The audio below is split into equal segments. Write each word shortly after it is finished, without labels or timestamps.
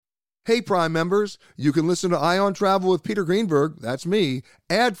Hey, Prime members, you can listen to Eye on Travel with Peter Greenberg, that's me,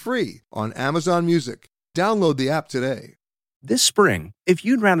 ad-free on Amazon Music. Download the app today. This spring, if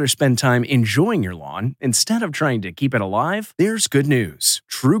you'd rather spend time enjoying your lawn instead of trying to keep it alive, there's good news.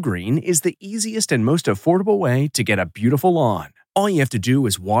 True Green is the easiest and most affordable way to get a beautiful lawn. All you have to do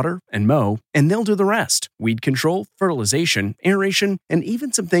is water and mow, and they'll do the rest. Weed control, fertilization, aeration, and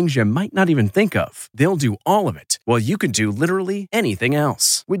even some things you might not even think of. They'll do all of it, while you can do literally anything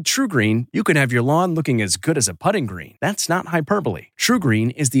else. With True Green, you can have your lawn looking as good as a putting green. That's not hyperbole. True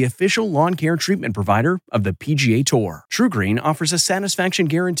Green is the official lawn care treatment provider of the PGA Tour. True Green offers a satisfaction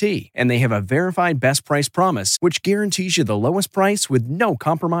guarantee, and they have a verified best price promise, which guarantees you the lowest price with no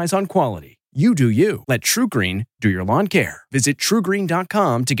compromise on quality. You do you. Let True Green do your lawn care. Visit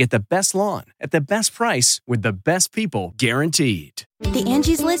TrueGreen.com to get the best lawn at the best price with the best people guaranteed. The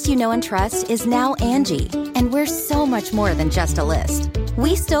Angie's List you know and trust is now Angie, and we're so much more than just a list.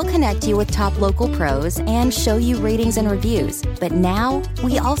 We still connect you with top local pros and show you ratings and reviews, but now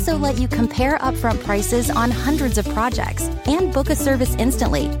we also let you compare upfront prices on hundreds of projects and book a service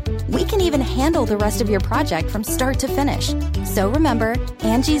instantly. We can even handle the rest of your project from start to finish. So remember,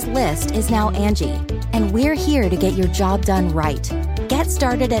 Angie's List is now Angie, and we're here to get your job done right. Get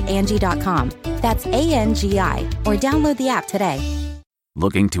started at Angie.com. That's ANGI, or download the app today.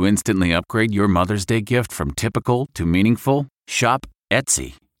 Looking to instantly upgrade your Mother's Day gift from typical to meaningful? Shop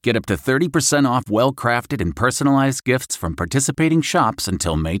Etsy. Get up to 30% off well-crafted and personalized gifts from participating shops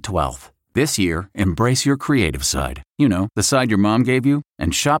until May 12th. This year, embrace your creative side. You know, the side your mom gave you.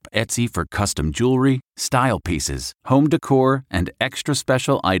 And shop Etsy for custom jewelry, style pieces, home decor, and extra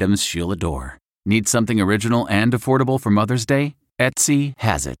special items she'll adore. Need something original and affordable for Mother's Day? Etsy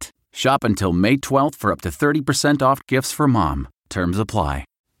has it. Shop until May 12th for up to 30% off gifts for mom. Terms apply.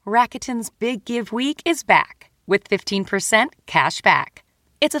 Rakuten's Big Give Week is back with 15% cash back.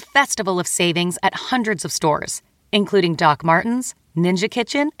 It's a festival of savings at hundreds of stores, including Doc Martens, Ninja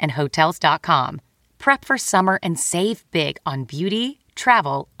Kitchen, and Hotels.com. Prep for summer and save big on beauty,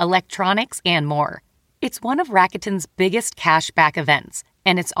 travel, electronics, and more. It's one of Rakuten's biggest cash back events,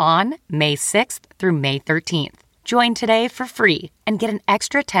 and it's on May 6th through May 13th. Join today for free and get an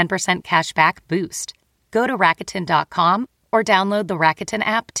extra 10% cash back boost. Go to Rakuten.com or download the Rakuten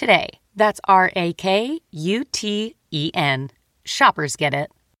app today. That's Rakuten. Shoppers get it.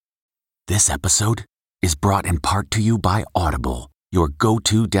 This episode is brought in part to you by Audible, your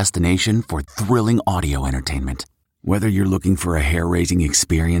go-to destination for thrilling audio entertainment. Whether you're looking for a hair-raising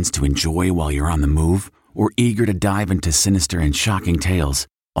experience to enjoy while you're on the move or eager to dive into sinister and shocking tales,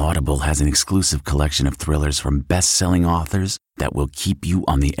 Audible has an exclusive collection of thrillers from best-selling authors that will keep you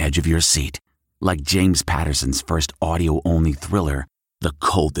on the edge of your seat. Like James Patterson's first audio-only thriller, The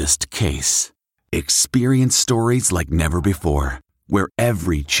Coldest Case. Experience stories like never before, where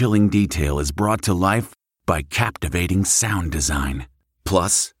every chilling detail is brought to life by captivating sound design.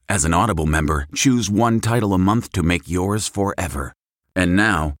 Plus, as an Audible member, choose one title a month to make yours forever. And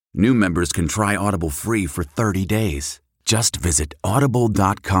now, new members can try Audible free for 30 days. Just visit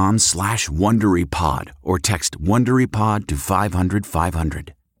audible.com/WonderyPod or text WonderyPod to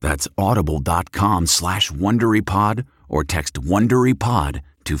 500-500. That's audible.com/WonderyPod or text WonderyPod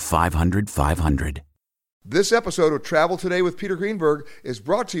to 500-500. This episode of Travel Today with Peter Greenberg is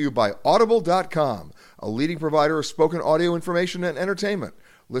brought to you by Audible.com, a leading provider of spoken audio information and entertainment.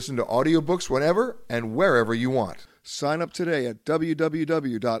 Listen to audiobooks whenever and wherever you want. Sign up today at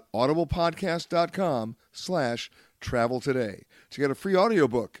www.audiblepodcast.com/travel today to get a free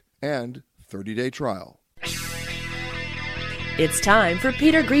audiobook and 30-day trial. It's time for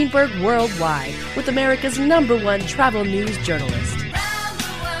Peter Greenberg Worldwide with America's #1 travel news journalist.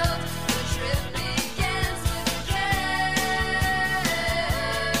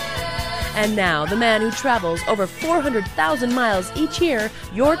 And now, the man who travels over 400,000 miles each year,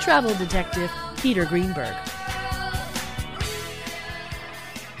 your travel detective, Peter Greenberg.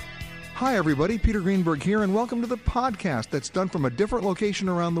 Hi, everybody. Peter Greenberg here, and welcome to the podcast that's done from a different location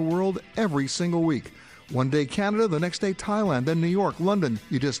around the world every single week. One day Canada, the next day Thailand, then New York, London.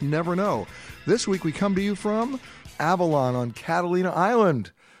 You just never know. This week we come to you from Avalon on Catalina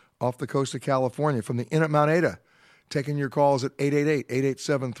Island, off the coast of California, from the Inn at Mount Ada. Taking your calls at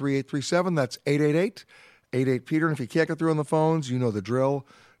 888-887-3837. That's 888-88-PETER. And if you can't get through on the phones, you know the drill.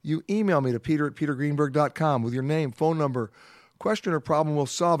 You email me to peter@petergreenberg.com with your name, phone number, question or problem. We'll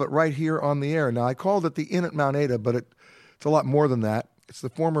solve it right here on the air. Now, I called it the Inn at Mount Ada, but it's a lot more than that. It's the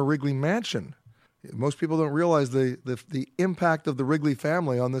former Wrigley Mansion. Most people don't realize the impact of the Wrigley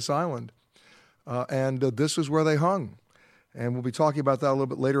family on this island. And this is where they hung. And we'll be talking about that a little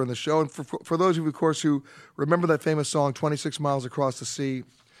bit later in the show. And for those of you, of course, who remember that famous song, 26 Miles Across the Sea,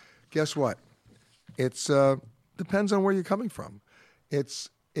 guess what? It's depends on where you're coming from. It's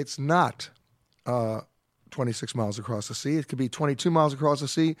not 26 miles across the sea. It could be 22 miles across the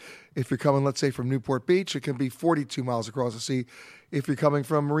sea if you're coming, let's say, from Newport Beach. It can be 42 miles across the sea if you're coming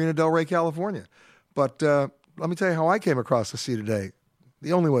from Marina del Rey, California. But let me tell you how I came across the sea today.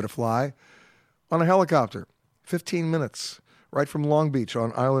 The only way to fly, on a helicopter, 15 minutes, right from Long Beach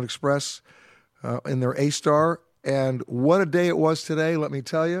on Island Express in their A-Star. And what a day it was today, let me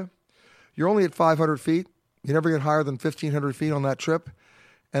tell you. You're only at 500 feet. You never get higher than 1,500 feet on that trip.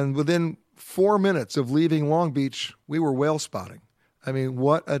 And within 4 minutes of leaving Long Beach, we were whale spotting. I mean,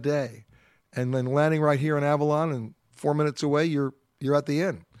 what a day. And then landing right here in Avalon, and 4 minutes away, you're at the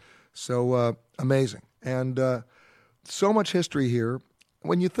inn. So amazing. And so much history here.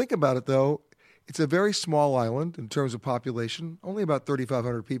 When you think about it, though, it's a very small island in terms of population, only about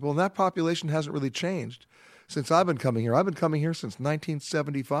 3,500 people. And that population hasn't really changed since I've been coming here. I've been coming here since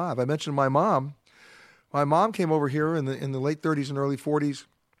 1975. I mentioned my mom. My mom came over here in the late 30s and early 40s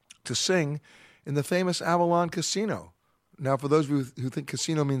to sing in the famous Avalon Casino. Now, for those of you who think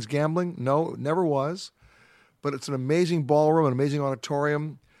casino means gambling, no, it never was. But it's an amazing ballroom, an amazing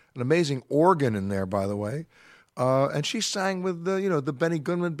auditorium, an amazing organ in there, by the way. And she sang with the Benny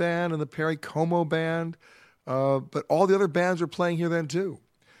Goodman Band and the Perry Como Band. But all the other bands were playing here then, too.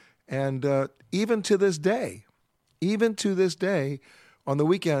 And even to this day, on the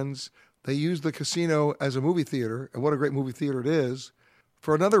weekends, they use the casino as a movie theater. And what a great movie theater it is.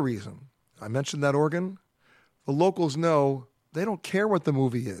 For another reason, I mentioned that organ. The locals know they don't care what the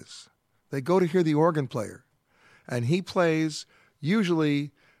movie is. They go to hear the organ player. And he plays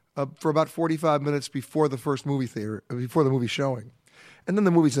usually for about 45 minutes before the before the movie showing. And then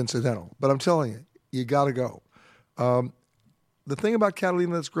the movie's incidental. But I'm telling you, you got to go. The thing about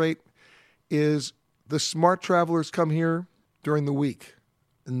Catalina that's great is the smart travelers come here during the week,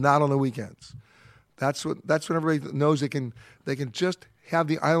 and not on the weekends. That's when everybody knows they can just have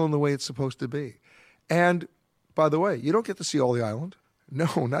the island the way it's supposed to be. And by the way, you don't get to see all the island.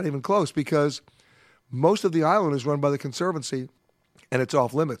 No, not even close, because most of the island is run by the Conservancy, and it's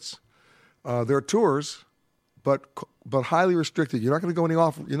off limits. There are tours, but highly restricted. You're not going to go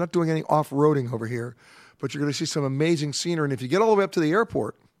You're not doing any off-roading over here, but you're going to see some amazing scenery. And if you get all the way up to the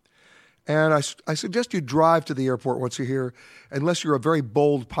airport, and I suggest you drive to the airport once you're here, unless you're a very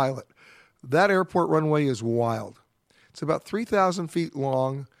bold pilot. That airport runway is wild. It's about 3,000 feet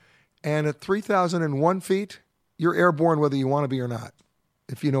long, and at 3,001 feet, you're airborne whether you want to be or not,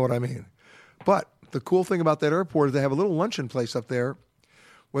 if you know what I mean. But the cool thing about that airport is they have a little luncheon place up there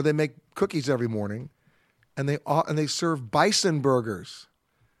where they make cookies every morning, and they serve bison burgers.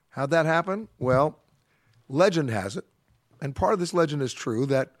 How'd that happen? Well, legend has it, and part of this legend is true,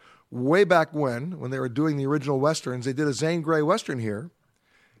 that way back when they were doing the original Westerns, they did a Zane Grey Western here,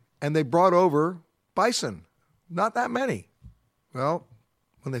 and they brought over bison. Not that many. Well,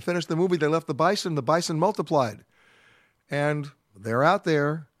 when they finished the movie, they left the bison multiplied. And they're out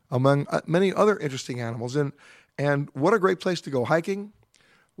there among many other interesting animals. And what a great place to go hiking.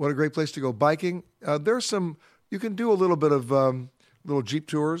 What a great place to go biking. You can do a little bit of little Jeep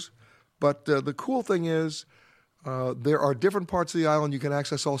tours. But the cool thing is there are different parts of the island you can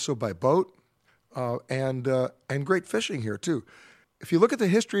access also by boat and great fishing here, too. If you look at the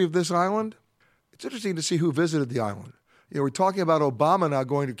history of this island, it's interesting to see who visited the island. We're talking about Obama now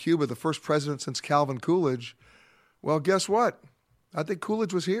going to Cuba, the first president since Calvin Coolidge. Well, guess what? I think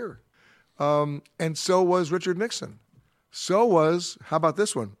Coolidge was here. And so was Richard Nixon. So was, how about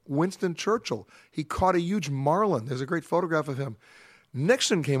this one? Winston Churchill. He caught a huge marlin. There's a great photograph of him.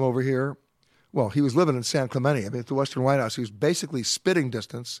 Nixon came over here. Well, he was living in San Clemente, at the Western White House. He was basically spitting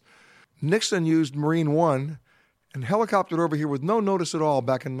distance. Nixon used Marine One and helicoptered over here with no notice at all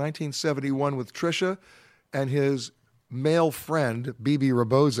back in 1971 with Tricia and his male friend, B.B.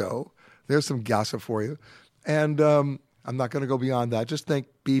 Rebozo. There's some gossip for you. And I'm not going to go beyond that. Just think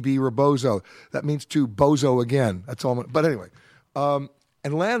B.B. Rebozo. That means to bozo again. That's all. But anyway, and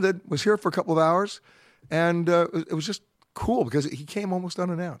landed, was here for a couple of hours, and it was just cool because he came almost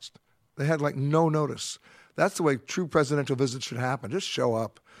unannounced. They had no notice. That's the way true presidential visits should happen. Just show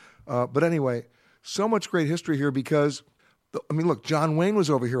up. But anyway, so much great history here because, look, John Wayne was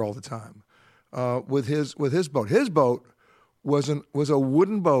over here all the time with his boat. His boat was a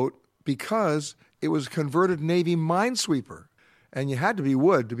wooden boat because it was a converted Navy minesweeper. And you had to be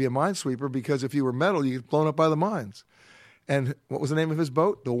wood to be a minesweeper because if you were metal, you get blown up by the mines. And what was the name of his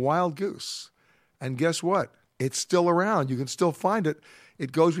boat? The Wild Goose. And guess what? It's still around. You can still find it.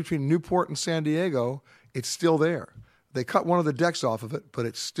 It goes between Newport and San Diego. It's still there. They cut one of the decks off of it, but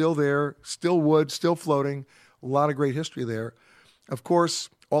it's still there, still wood, still floating. A lot of great history there. Of course,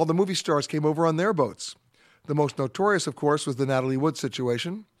 all the movie stars came over on their boats. The most notorious, of course, was the Natalie Wood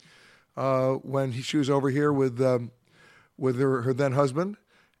situation when she was over here with her then husband,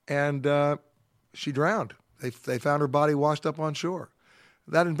 and she drowned. They found her body washed up on shore.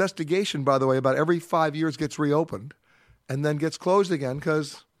 That investigation, by the way, about every 5 years gets reopened and then gets closed again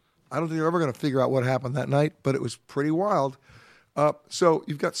because I don't think they're ever going to figure out what happened that night, but it was pretty wild. So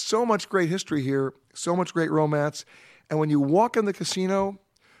you've got so much great history here, so much great romance, and when you walk in the casino,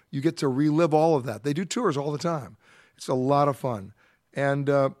 you get to relive all of that. They do tours all the time. It's a lot of fun. And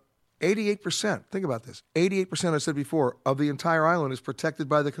 88%, think about this, 88%, I said before, of the entire island is protected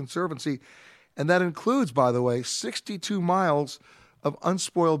by the Conservancy, and that includes, by the way, 62 miles of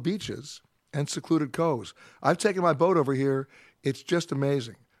unspoiled beaches and secluded coves. I've taken my boat over here. It's just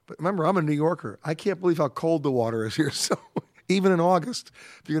amazing. But remember, I'm a New Yorker. I can't believe how cold the water is here. So even in August,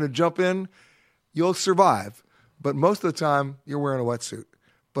 if you're going to jump in, you'll survive. But most of the time, you're wearing a wetsuit.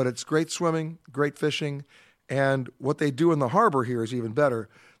 But it's great swimming, great fishing, and what they do in the harbor here is even better.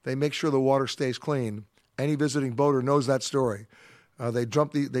 They make sure the water stays clean. Any visiting boater knows that story. They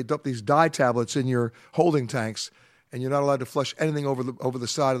dump these dye tablets in your holding tanks, and you're not allowed to flush anything over the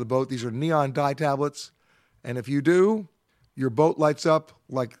side of the boat. These are neon dye tablets, and if you do, your boat lights up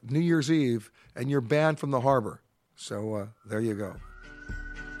like New Year's Eve, and you're banned from the harbor. So there you go.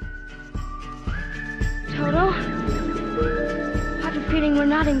 Toto, I have a feeling we're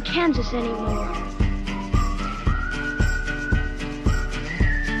not in Kansas anymore.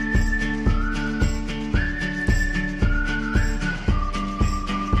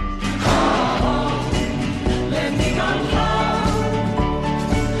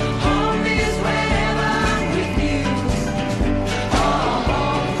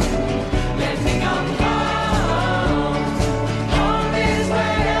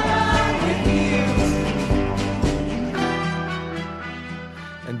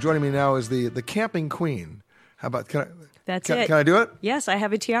 Joining me now is the camping queen. How about, That's can it. Can I do it? Yes, I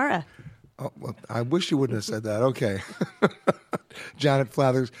have a tiara. Oh, well, I wish you wouldn't have said that. Okay. Janet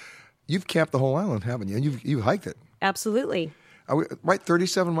Flathers, you've camped the whole island, haven't you? And you've hiked it. Absolutely. Right,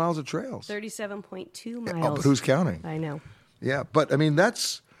 37 miles of trails. 37.2 miles. Oh, but who's counting? I know. Yeah, but I mean,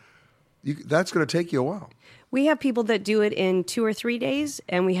 that's going to take you a while. We have people that do it in 2 or 3 days,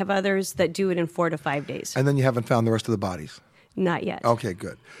 and we have others that do it in 4 to 5 days. And then you haven't found the rest of the bodies? Not yet. Okay,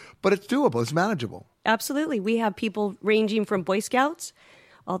 good. But it's doable. It's manageable. Absolutely. We have people ranging from Boy Scouts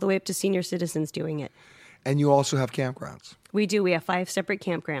all the way up to senior citizens doing it. And you also have campgrounds. We do. We have 5 separate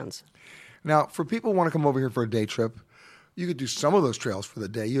campgrounds. Now, for people who want to come over here for a day trip, you could do some of those trails for the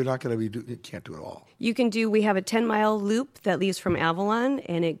day. You're not going to you can't do it all. We have a 10-mile loop that leaves from Avalon,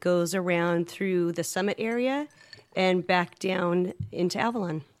 and it goes around through the summit area and back down into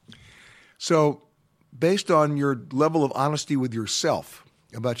Avalon. So, based on your level of honesty with yourself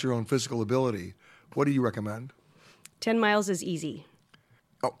about your own physical ability, what do you recommend? 10 miles is easy.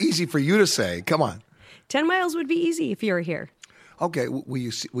 Oh, easy for you to say. Come on. 10 miles would be easy if you were here. Okay. Will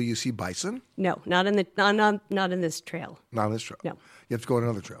you see bison? No, not in this trail. Not on this trail. No. You have to go on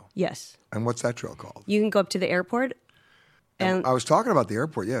another trail. Yes. And what's that trail called? You can go up to the airport. And I was talking about the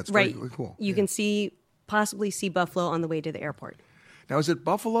airport. Yeah, it's right. Very cool. You can possibly see buffalo on the way to the airport. Now, is it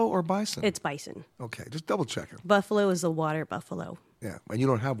buffalo or bison? It's bison. Okay, just double checking. Buffalo is the water buffalo. Yeah, and you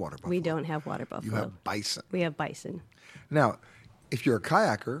don't have water buffalo. We don't have water buffalo. You have bison. We have bison. Now, if you're a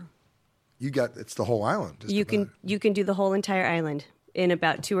kayaker, it's the whole island. You can do the whole entire island in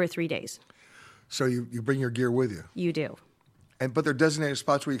about 2 or 3 days. So you bring your gear with you? You do. But they're designated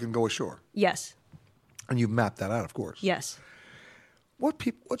spots where you can go ashore? Yes. And you've mapped that out, of course? Yes. What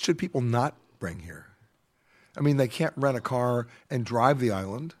should people not bring here? I mean, they can't rent a car and drive the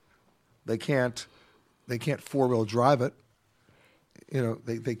island. They can't four-wheel drive it. You know,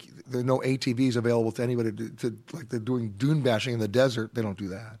 there are no ATVs available to anybody to like they're doing dune bashing in the desert. They don't do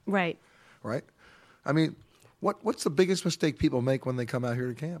that. Right. Right? I mean, what's the biggest mistake people make when they come out here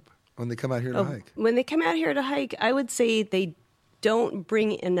to camp? When they come out here to hike? When they come out here to hike, I would say they don't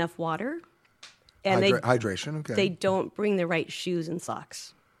bring enough water. And hydration, okay. They don't bring the right shoes and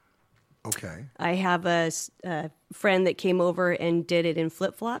socks. Okay. I have a friend that came over and did it in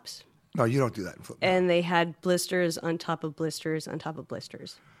flip-flops. No, you don't do that in flip-flops. And they had blisters on top of blisters on top of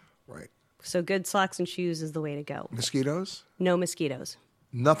blisters. Right. So good socks and shoes is the way to go. Mosquitoes? No mosquitoes.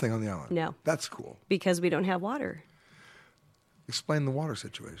 Nothing on the island? No. That's cool. Because we don't have water. Explain the water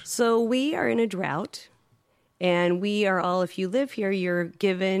situation. So we are in a drought, and if you live here, you're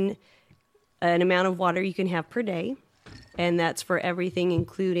given an amount of water you can have per day, and that's for everything,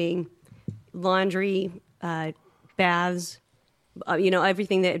 including laundry, baths,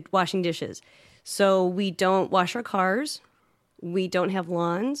 everything washing dishes. So we don't wash our cars. We don't have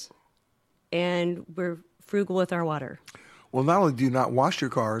lawns, and we're frugal with our water. Well, not only do you not wash your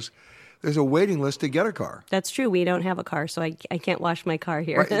cars, there's a waiting list to get a car. That's true. We don't have a car, so I can't wash my car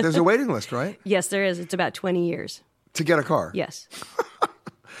here. Right. There's a waiting list, right? Yes, there is. It's about 20 years. To get a car? Yes.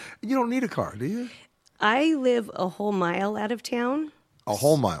 You don't need a car, do you? I live a whole mile out of town. A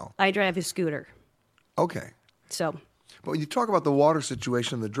whole mile? I drive a scooter. Okay. So. But when you talk about the water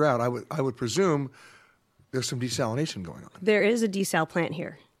situation, the drought, I would presume there's some desalination going on. There is a desal plant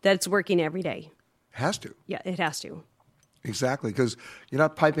here that's working every day. Has to. Yeah, it has to. Exactly, because you're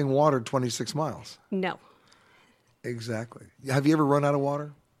not piping water 26 miles. No. Exactly. Have you ever run out of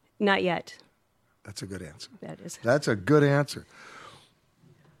water? Not yet. That's a good answer. That is. That's a good answer.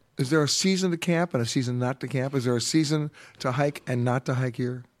 Is there a season to camp and a season not to camp? Is there a season to hike and not to hike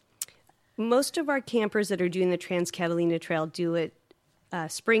here? Most of our campers that are doing the Trans-Catalina Trail do it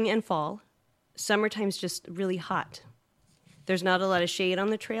spring and fall. Summertime's just really hot. There's not a lot of shade on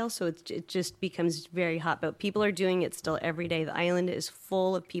the trail, so it just becomes very hot. But people are doing it still every day. The island is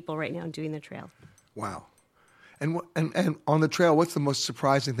full of people right now doing the trail. Wow. And on the trail, what's the most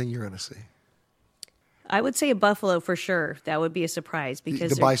surprising thing you're going to see? I would say a buffalo for sure. That would be a surprise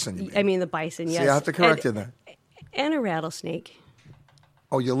because the bison. You mean. I mean the bison. Yes. See, I have to correct you there. And a rattlesnake.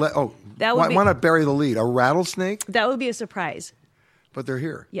 Oh, That would why not bury the lead? A rattlesnake? That would be a surprise. But they're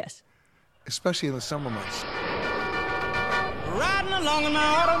here. Yes. Especially in the summer months. Riding along in my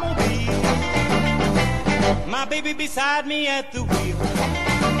automobile, my baby beside me at the wheel,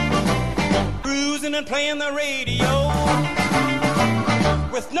 cruising and playing the radio,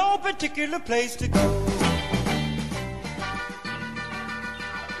 with no particular place to go.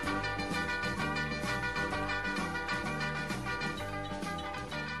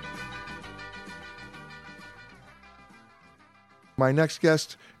 My next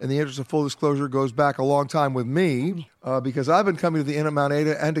guest, in the interest of full disclosure, goes back a long time with me because I've been coming to the Inn at Mount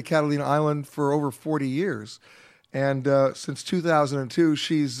Ada and to Catalina Island for over 40 years. And since 2002,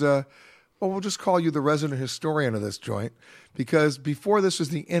 she's, we'll just call you the resident historian of this joint, because before this was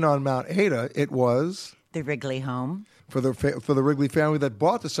the Inn on Mount Ada, it was... the Wrigley home. For the Wrigley family that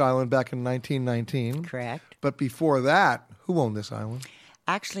bought this island back in 1919. Correct. But before that, who owned this island?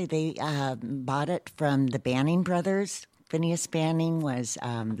 Actually, they bought it from the Banning brothers. Phineas Banning was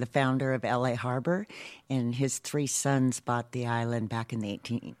the founder of L.A. Harbor, and his three sons bought the island back in the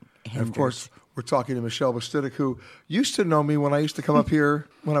 1800s. And of course, we're talking to Michelle Bostidic, who used to know me when I used to come up here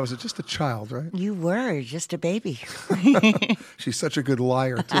when I was just a child, right? You were just a baby. She's such a good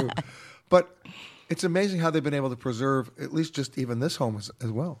liar, too. But it's amazing how they've been able to preserve at least just even this home as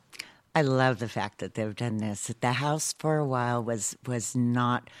well. I love the fact that they've done this. The house for a while was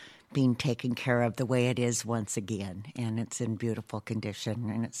not being taken care of the way it is once again, and it's in beautiful condition,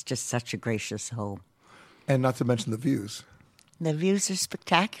 and it's just such a gracious home. And not to mention the views. The views are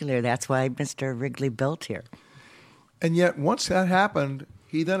spectacular. That's why Mr. Wrigley built here. And yet, once that happened,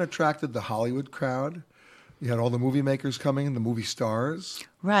 he then attracted the Hollywood crowd. You had all the movie makers coming, the movie stars.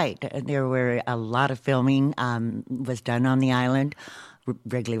 Right. There were a lot of filming was done on the island.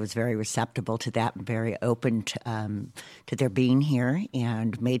 Wrigley was very receptive to that and very open to their being here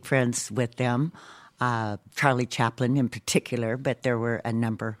and made friends with them. Charlie Chaplin in particular, but there were a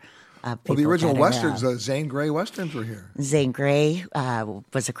number of people. Well, the original Westerns, Zane Grey Westerns were here. Zane Grey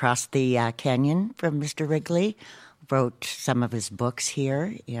was across the canyon from Mr. Wrigley, wrote some of his books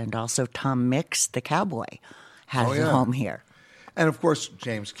here, and also Tom Mix, the cowboy, has a home here. And, of course,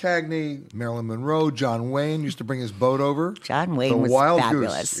 James Cagney, Marilyn Monroe, John Wayne used to bring his boat over. John Wayne was Wild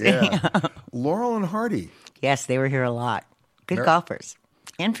fabulous. Goose. Yeah. Laurel and Hardy. Yes, they were here a lot. Good golfers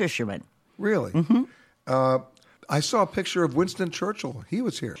and fishermen. Really? Mm-hmm. I saw a picture of Winston Churchill. He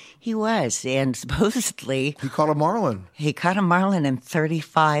was here. He was, and supposedly... he caught a marlin. He caught a marlin in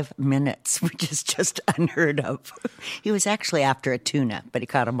 35 minutes, which is just unheard of. He was actually after a tuna, but he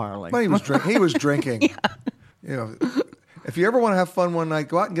caught a marlin. But he was drinking. Yeah. You know... If you ever want to have fun one night,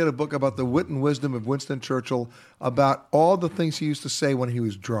 go out and get a book about the wit and wisdom of Winston Churchill, about all the things he used to say when he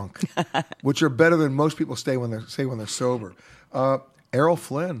was drunk, which are better than most people say when they're sober. Errol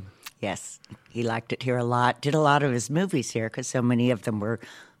Flynn. Yes, he liked it here a lot. Did a lot of his movies here because so many of them were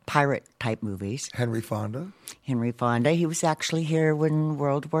pirate-type movies. Henry Fonda. He was actually here when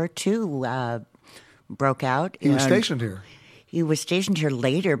World War II broke out. He was stationed here. He was stationed here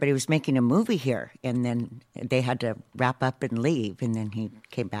later, but he was making a movie here, and then they had to wrap up and leave, and then he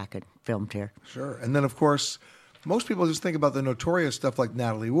came back and filmed here. Sure. And then, of course, most people just think about the notorious stuff like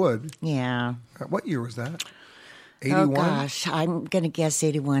Natalie Wood. Yeah. What year was that? 81? Oh, gosh. I'm going to guess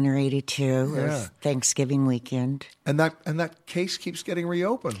 81 or 82. Yeah. It was Thanksgiving weekend. And that case keeps getting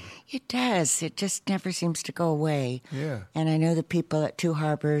reopened. It does. It just never seems to go away. Yeah. And I know the people at Two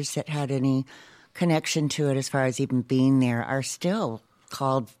Harbors that had any connection to it as far as even being there are still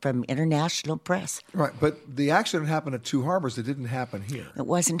called from international press. Right, but the accident happened at Two Harbors. It didn't happen here. It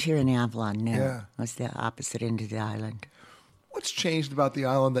wasn't here in Avalon, no. Yeah. It was the opposite end of the island. What's changed about the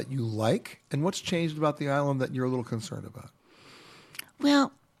island that you like, and what's changed about the island that you're a little concerned about?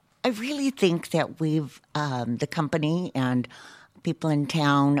 Well, I really think that we've, the company and people in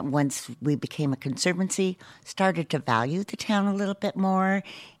town, once we became a conservancy, started to value the town a little bit more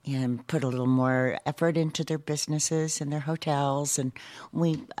and put a little more effort into their businesses and their hotels. And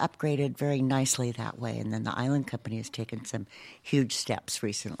we upgraded very nicely that way. And then the Island Company has taken some huge steps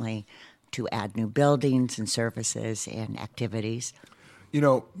recently to add new buildings and services and activities. You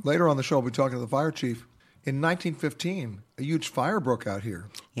know, later on the show, we'll be talking to the fire chief. In 1915, a huge fire broke out here.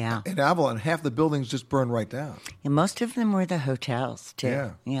 Yeah. In Avalon, half the buildings just burned right down. And most of them were the hotels, too.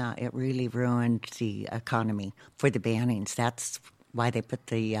 Yeah. Yeah, it really ruined the economy for the Bannings. That's why they put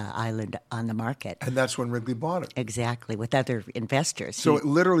the island on the market. And that's when Wrigley bought it. Exactly, with other investors. So it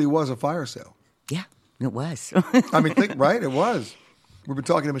literally was a fire sale. Yeah, it was. I mean, right? It was. We've been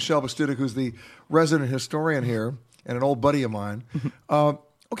talking to Michelle Bastudic, who's the resident historian here and an old buddy of mine.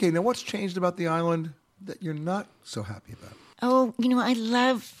 Okay, now what's changed about the island that you're not so happy about? Oh, I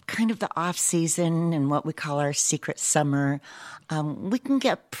love kind of the off-season and what we call our secret summer. We can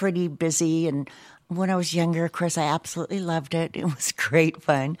get pretty busy, and when I was younger, of course, I absolutely loved it. It was great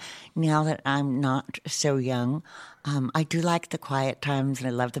fun. Now that I'm not so young, I do like the quiet times, and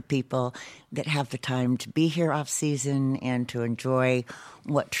I love the people that have the time to be here off-season and to enjoy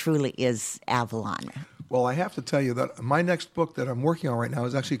what truly is Avalon. Well, I have to tell you that my next book that I'm working on right now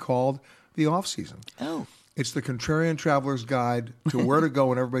is actually called The Off-Season. Oh. It's the Contrarian Traveler's Guide to where to go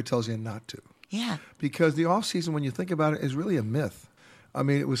when everybody tells you not to. Yeah. Because the off-season, when you think about it, is really a myth. I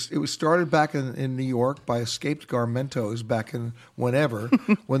mean, it was started back in New York by escaped Garmentos back in whenever,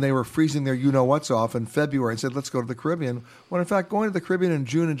 when they were freezing their you-know-whats off in February and said, let's go to the Caribbean, when in fact going to the Caribbean in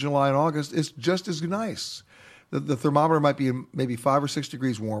June and July and August is just as nice. The thermometer might be maybe 5 or 6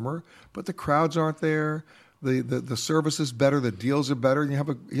 degrees warmer, but the crowds aren't there. The service is better, the deals are better, and you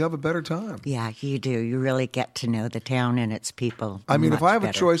have a better time. Yeah, you do. You really get to know the town and its people. I mean, if I have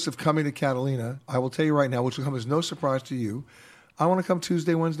better. a choice of coming to Catalina, I will tell you right now, which will come as no surprise to you, I want to come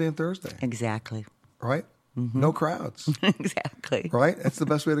Tuesday, Wednesday, and Thursday. Exactly. Right? Mm-hmm. No crowds. Exactly. Right? That's the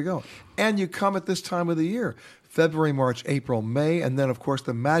best way to go. And you come at this time of the year, February, March, April, May, and then, of course,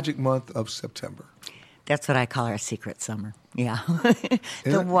 the magic month of September. That's what I call our secret summer. Yeah.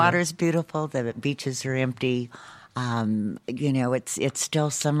 The water's beautiful. The beaches are empty. It's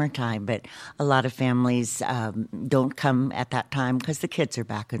still summertime, but a lot of families don't come at that time because the kids are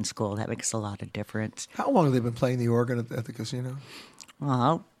back in school. That makes a lot of difference. How long have they been playing the organ at the casino?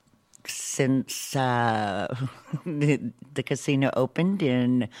 Well, since the casino opened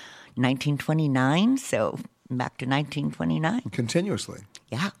in 1929, so back to 1929. Continuously?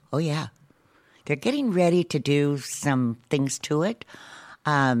 Yeah. Oh, yeah. They're getting ready to do some things to it,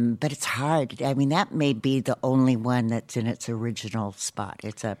 but it's hard. I mean, that may be the only one that's in its original spot.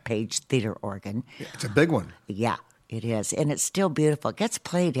 It's a Page Theater organ. Yeah, it's a big one. Yeah, it is. And it's still beautiful. It gets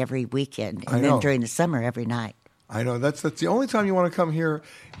played every weekend, and I then know. during the summer, every night. I know. That's the only time you want to come here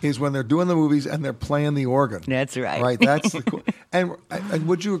is when they're doing the movies and they're playing the organ. That's right. Right. That's the cool. And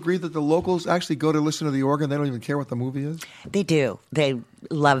would you agree that the locals actually go to listen to the organ? They don't even care what the movie is? They do. They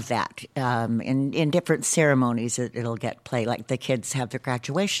love that. In different ceremonies, it'll get played. Like the kids have their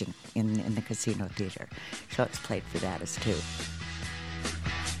graduation in the casino theater. So it's played for that as too.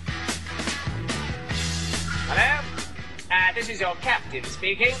 Hello? This is your captain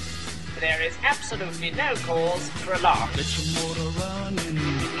speaking. There is absolutely no cause for alarm. Get your motor running.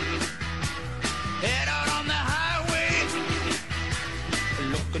 Head out on the highway.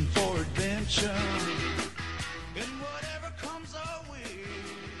 Looking for adventure. And whatever comes our way.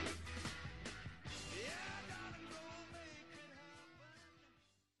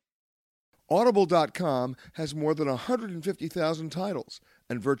 Audible.com has more than 150,000 titles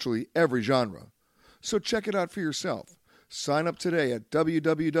and virtually every genre. So check it out for yourself. Sign up today at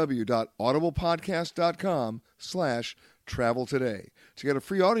www.audiblepodcast.com/travel today to get a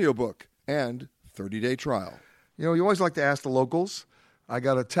free audiobook and 30-day trial. You know, you always like to ask the locals. I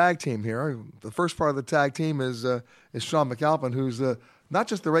got a tag team here. The first part of the tag team is Sean McAlpin, who's not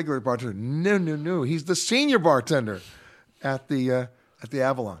just the regular bartender. No. He's the senior bartender at the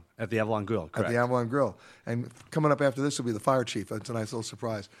Avalon. At the Avalon Grill, correct. At the Avalon Grill. And coming up after this will be the fire chief. That's a nice little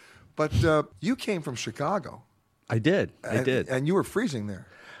surprise. But you came from Chicago. I did. And you were freezing there.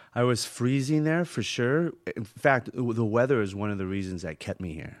 I was freezing there for sure. In fact, the weather is one of the reasons that kept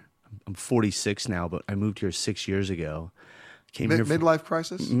me here. I'm 46 now, but I moved here 6 years ago. Midlife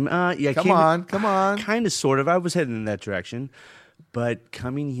crisis? Yeah. Come on. Kind of, sort of. I was heading in that direction. But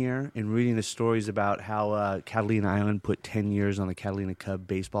coming here and reading the stories about how Catalina Island put 10 years on the Catalina Cub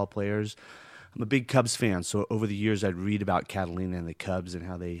baseball players, I'm a big Cubs fan. So over the years, I'd read about Catalina and the Cubs and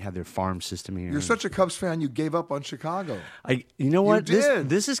how they had their farm system here. You're such a Cubs fan, you gave up on Chicago. You know what? You did.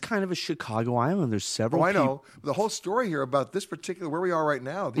 This is kind of a Chicago Island. There's several. Oh, I know. The whole story here about this particular, where we are right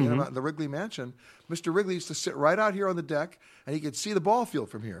now, the Wrigley Mansion, Mr. Wrigley used to sit right out here on the deck, and he could see the ball field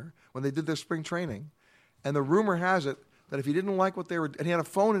from here when they did their spring training. And the rumor has it that if he didn't like what they were, and he had a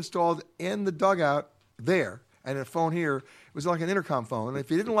phone installed in the dugout there, and a phone here, it was like an intercom phone. And if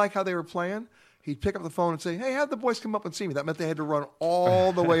he didn't like how they were playing, he'd pick up the phone and say, hey, have the boys come up and see me. That meant they had to run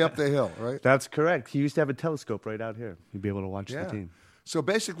all the way up the hill, right? That's correct. He used to have a telescope right out here. You'd be able to watch the team. So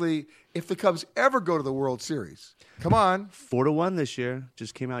basically, if the Cubs ever go to the World Series, come on. 4-1 this year.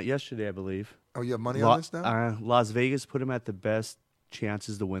 Just came out yesterday, I believe. Oh, you have money on this now? Las Vegas put them at the best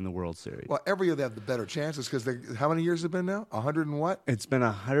chances to win the World Series. Well, every year they have the better chances because how many years have it been now? 100 and what? It's been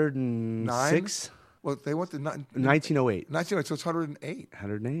 106. Well, they went to 1908. 1908, so it's 108.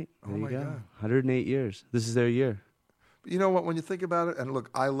 108. There you go. God. 108 years. This is their year. But you know what? When you think about it, and look,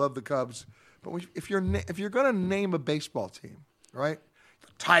 I love the Cubs, but if you're going to name a baseball team, right?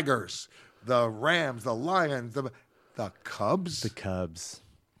 The Tigers, the Rams, the Lions, the Cubs. The Cubs.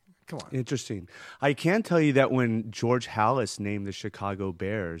 Come on. Interesting. I can tell you that when George Halas named the Chicago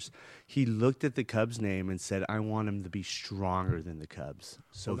Bears, he looked at the Cubs name and said, I want him to be stronger than the Cubs.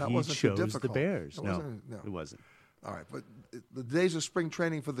 So he chose the Bears. No, it wasn't. All right, but the days of spring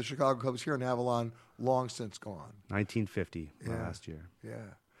training for the Chicago Cubs here in Avalon, long since gone. 1950, last year. Yeah.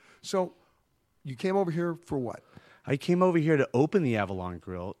 So you came over here for what? I came over here to open the Avalon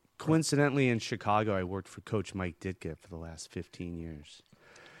Grill. Coincidentally, in Chicago, I worked for Coach Mike Ditka for the last 15 years.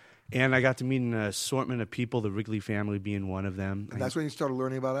 And I got to meet an assortment of people, the Wrigley family being one of them. And that's when you started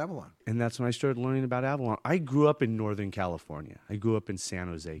learning about Avalon. And that's when I started learning about Avalon. I grew up in Northern California. I grew up in San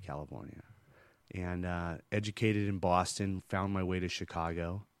Jose, California. And educated in Boston, found my way to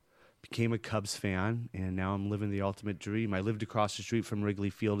Chicago, became a Cubs fan, and now I'm living the ultimate dream. I lived across the street from Wrigley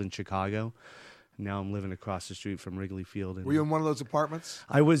Field in Chicago. Now I'm living across the street from Wrigley Field. Were you in one of those apartments?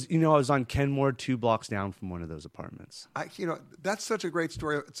 I was on Kenmore, 2 blocks down from one of those apartments. That's such a great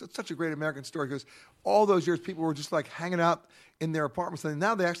story. It's such a great American story because all those years people were just like hanging out in their apartments, and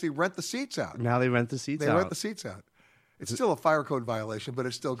now they actually rent the seats out. Now they rent the seats out. They rent the seats out. It's still a fire code violation, but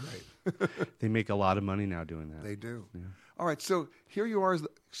it's still great. They make a lot of money now doing that. They do. Yeah. All right, so here you are as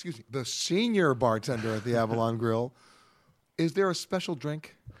the senior bartender at the Avalon Grill. Is there a special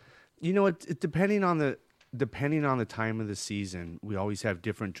drink? You know, depending on the time of the season, we always have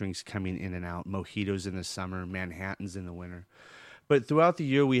different drinks coming in and out. Mojitos in the summer, Manhattans in the winter. But throughout the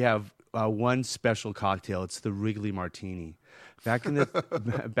year, we have one special cocktail. It's the Wrigley Martini. Back in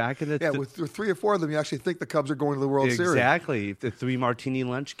the with 3 or 4 of them, you actually think the Cubs are going to the World Series. Exactly. The 3 martini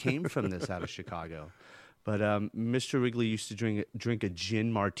lunch came from this out of Chicago. But Mr. Wrigley used to drink a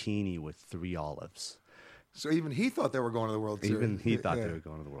gin martini with 3 olives. So even he thought they were going to the World Series. Even he thought they were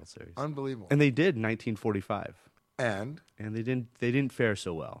going to the World Series. Unbelievable. And they did in 1945. And they didn't fare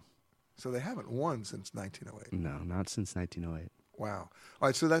so well. So they haven't won since 1908. No, not since 1908. Wow. All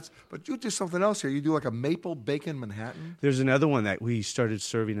right, but you do something else here. You do like a maple bacon Manhattan? There's another one that we started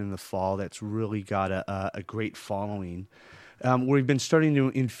serving in the fall that's really got a great following. We've been starting to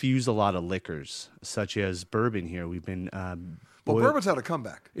infuse a lot of liquors, such as bourbon here. We've been... bourbon's had a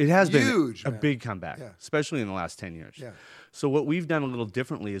comeback. It has Huge, been a big comeback, especially in the last 10 years. Yeah. So what we've done a little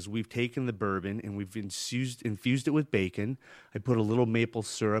differently is we've taken the bourbon and we've infused it with bacon. I put a little maple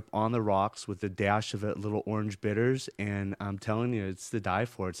syrup on the rocks with a dash of little orange bitters, and I'm telling you, it's the die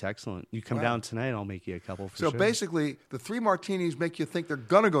for. It's excellent. You come down tonight, I'll make you a couple for sure. So basically, the 3 martinis make you think they're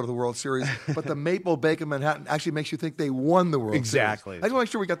going to go to the World Series, but the maple bacon Manhattan actually makes you think they won the World Series. Exactly. I just want to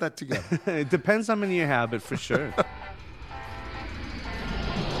make sure we got that together. It depends how many you have, but for sure.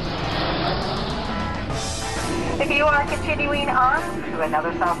 If you are continuing on to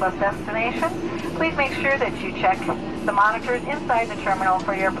another Southwest destination, please make sure that you check the monitors inside the terminal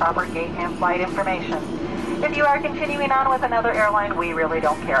for your proper gate and flight information. If you are continuing on with another airline, we really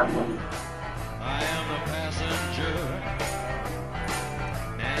don't care. I am a passenger,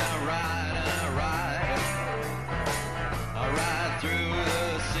 and I ride through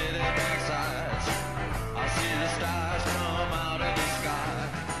the city backsides. I see the stars come out of the sky.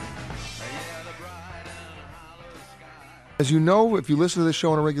 Yeah, the bright and hollow sky. As you know, if you listen to this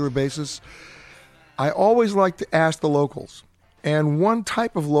show on a regular basis, I always like to ask the locals, and one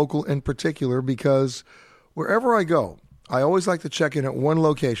type of local in particular, because wherever I go, I always like to check in at one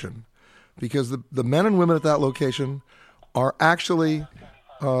location, because the men and women at that location are actually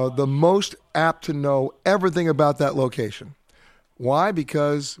the most apt to know everything about that location. Why?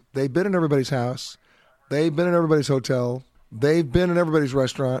 Because they've been in everybody's house, they've been in everybody's hotel, they've been in everybody's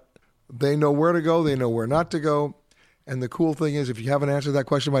restaurant, they know where to go, they know where not to go. And the cool thing is, if you haven't answered that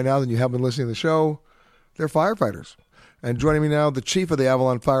question by now, then you haven't been listening to the show. They're firefighters. And joining me now, the chief of the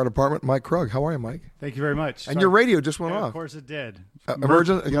Avalon Fire Department, Mike Krug. How are you, Mike? Thank you very much. And your radio just went off. Of course it did. You got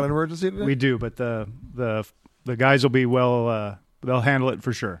an emergency today? We do, but the guys will be well. They'll handle it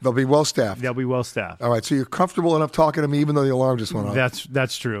for sure. They'll be well staffed. They'll be well staffed. All right, so you're comfortable enough talking to me, even though the alarm just went off.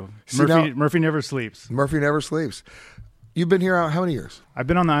 That's true. See, Murphy never sleeps. Murphy never sleeps. You've been here how many years? I've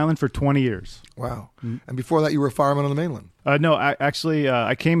been on the island for 20 years. Wow. Mm-hmm. And before that, you were a fireman on the mainland? No,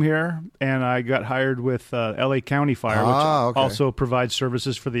 I came here and I got hired with L.A. County Fire, which also provides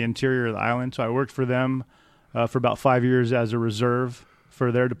services for the interior of the island. So I worked for them for about 5 years as a reserve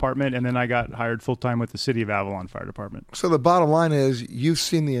for their department, and then I got hired full-time with the City of Avalon Fire Department. So the bottom line is you've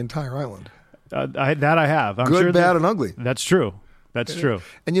seen the entire island. I have. I'm Good, sure bad, and ugly. That's true. That's true.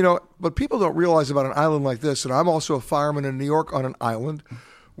 And, but people don't realize about an island like this, and I'm also a fireman in New York on an island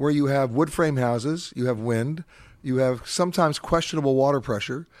where you have wood frame houses, you have wind, you have sometimes questionable water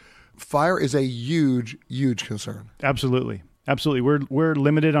pressure. Fire is a huge, huge concern. Absolutely. Absolutely. We're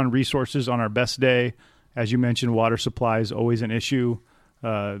limited on resources on our best day. As you mentioned, water supply is always an issue.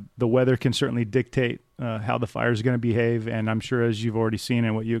 The weather can certainly dictate how the fire is going to behave, and I'm sure, as you've already seen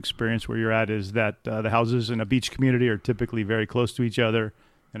and what you experience where you're at, is that the houses in a beach community are typically very close to each other,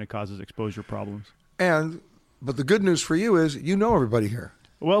 and it causes exposure problems. But the good news for you is you know everybody here.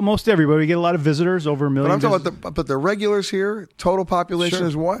 Well, most everybody. We get a lot of visitors, over a million. But I'm talking about the regulars here. Total population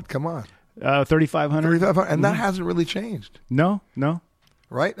is what? Come on, 3,500. 3,500, and that hasn't really changed. No.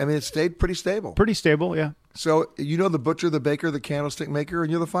 Right? I mean, it stayed pretty stable. Pretty stable, yeah. So you know the butcher, the baker, the candlestick maker,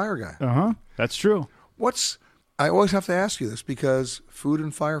 and you're the fire guy. That's true. I always have to ask you this because food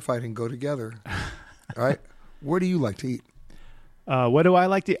and firefighting go together. All right? Where do you like to eat? What do I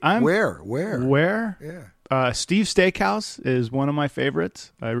like to eat? Where? Yeah. Steve's Steakhouse is one of my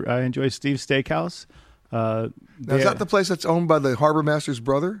favorites. I enjoy Steve's Steakhouse. Now, is that the place that's owned by the harbor master's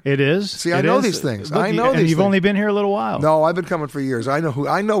brother? It is. See, I know these things. Look, and you've only been here a little while. No, I've been coming for years. I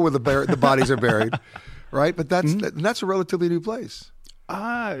know where the bodies are buried, right? But that's a relatively new place.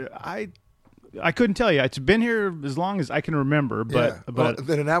 I couldn't tell you. It's been here as long as I can remember. But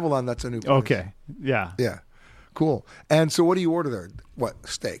then in Avalon, that's a new place. Okay. Yeah. Yeah. Cool. And so, what do you order there? What,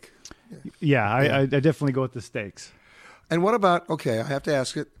 steak? Yeah. I definitely go with the steaks. And what about? Okay, I have to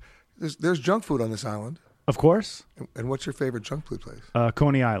ask it. There's junk food on this island. Of course. And what's your favorite junk food place?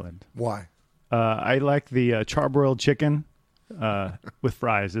 Coney Island. Why? I like the charbroiled chicken with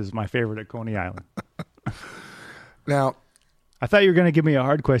fries is my favorite at Coney Island. Now, I thought you were going to give me a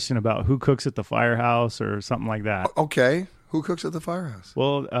hard question about who cooks at the firehouse or something like that. Okay. Who cooks at the firehouse?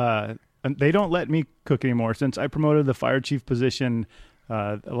 Well, they don't let me cook anymore. Since I promoted the fire chief position,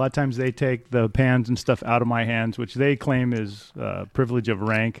 a lot of times they take the pans and stuff out of my hands, which they claim is privilege of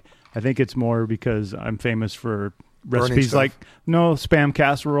rank. I think it's more because I'm famous for recipes like spam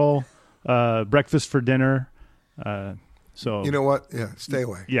casserole, breakfast for dinner. So you know what? Yeah, stay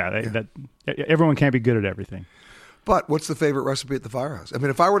away. Yeah, everyone can't be good at everything. But what's the favorite recipe at the firehouse? I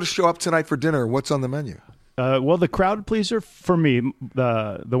mean, if I were to show up tonight for dinner, what's on the menu? Well, the crowd pleaser for me,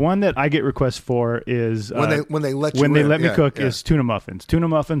 the one that I get requests for is when they let me cook is tuna muffins. Tuna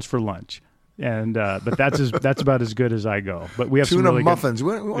muffins for lunch. And but that's about as good as I go. But we have tuna some really muffins.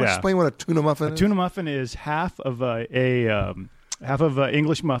 We want to explain what a tuna muffin is. A tuna muffin is half of a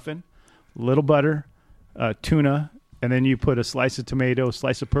English muffin, little butter, tuna, and then you put a slice of tomato,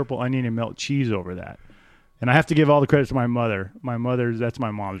 slice of purple onion, and melt cheese over that. And I have to give all the credit to my mother. That's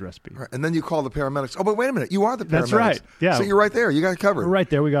my mom's recipe. Right. And then you call the paramedics. Oh, but wait a minute. You are the paramedics. That's right. Yeah. So you're right there. You got it covered. We're right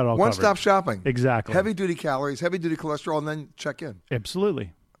there. We got it all covered. One-stop shopping. Exactly. Heavy-duty calories, heavy-duty cholesterol, and then check in.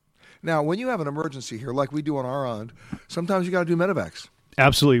 Absolutely. Now, when you have an emergency here, like we do on our island, sometimes you got to do medevacs.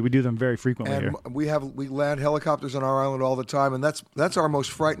 Absolutely, we do them very frequently and here. We land helicopters on our island all the time, and that's our most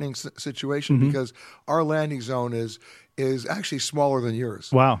frightening situation because our landing zone is actually smaller than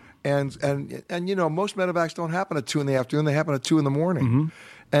yours. Wow. And most medevacs don't happen at 2 in the afternoon; they happen at 2 in the morning.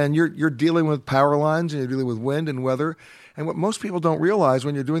 And you're dealing with power lines, and you're dealing with wind and weather. And what most people don't realize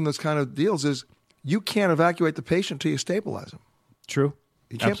when you're doing those kind of deals is you can't evacuate the patient till you stabilize them. True.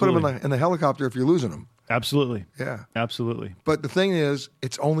 You can't put them in the helicopter if you're losing them. Absolutely. Yeah. Absolutely. But the thing is,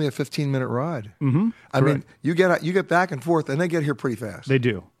 it's only a 15-minute ride. Mm-hmm. I mean, you get back and forth, and they get here pretty fast. They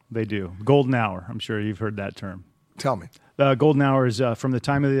do. They do. Golden hour. I'm sure you've heard that term. Tell me. Golden hour is from the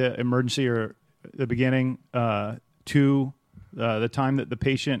time of the emergency or the beginning to the time that the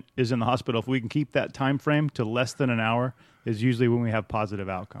patient is in the hospital. If we can keep that time frame to less than an hour, is usually when we have positive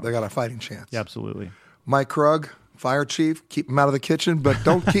outcomes. They got a fighting chance. Yeah, absolutely. Mike Krug, fire chief, keep him out of the kitchen, but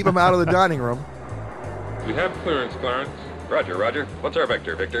don't keep him out of the dining room. We have clearance, Clarence. Roger, Roger. What's our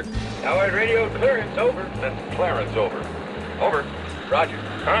vector, Victor? Howard radio clearance over. That's Clarence over. Over. Roger.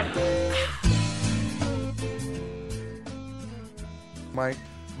 Huh?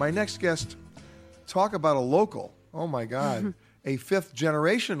 My next guest, talk about a local. Oh, my God. A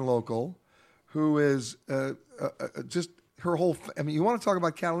fifth-generation local who is just her whole... I mean, you want to talk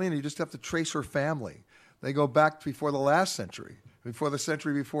about Catalina, you just have to trace her family. They go back before the last century, before the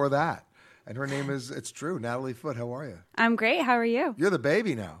century before that. And her name is, it's true, Natalie Foote. How are you? I'm great. How are you? You're the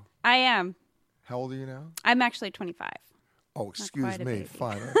baby now. I am. How old are you now? I'm actually 25. Oh, excuse me.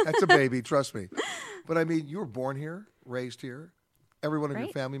 Fine. That's a baby, trust me. But I mean, you were born here, raised here. Every one of your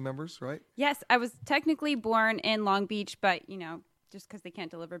family members, right? Yes, I was technically born in Long Beach, but, you know, just because they can't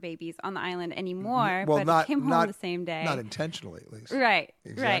deliver babies on the island anymore. Well, but not, I came home not, the same day. Not intentionally, at least. Right,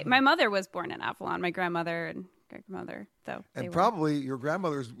 exactly. right. My mother was born in Avalon, my grandmother and great-grandmother. So and probably your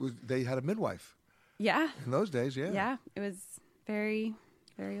grandmother's, they had a midwife. Yeah. In those days, yeah. Yeah, it was very,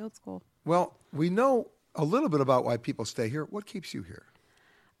 very old school. Well, we know a little bit about why people stay here. What keeps you here?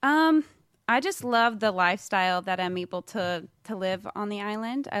 I just love the lifestyle that I'm able to live on the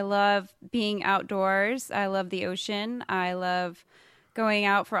island. I love being outdoors. I love the ocean. I love going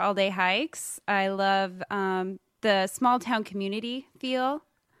out for all-day hikes. I love the small-town community feel.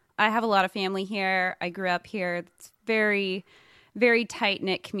 I have a lot of family here. I grew up here. It's very, very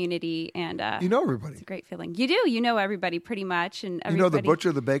tight-knit community. And you know everybody. It's a great feeling. You do. You know everybody pretty much. And you know the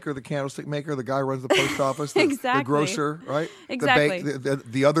butcher, the baker, the candlestick maker, the guy who runs the post office, the, exactly. the grocer, right? Exactly.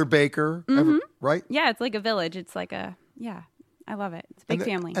 The other baker, right? Yeah, it's like a village. It's like I love it. It's a big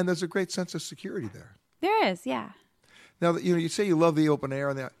family. And there's a great sense of security there. There is, yeah. Now, you say you love the open air,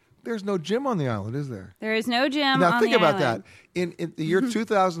 and there's no gym on the island, is there? There is no gym on the island. Now, think about that. In the year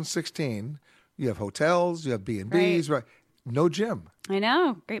 2016, you have hotels, you have B&Bs, right? No gym. I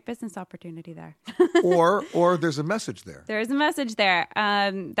know. Great business opportunity there. or there's a message there. There is a message there.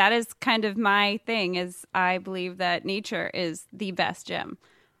 That is kind of my thing, is I believe that nature is the best gym.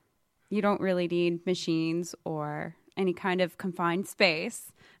 You don't really need machines or any kind of confined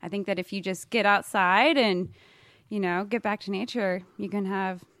space. I think that if you just get outside and, get back to nature, you can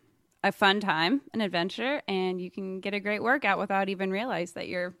have a fun time, an adventure, and you can get a great workout without even realize that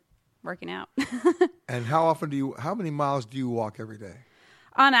you're working out. And how many miles do you walk every day?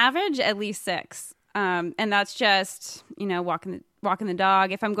 On average, at least 6. And that's just, walking the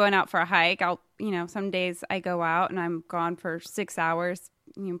dog. If I'm going out for a hike, some days I go out and I'm gone for 6 hours,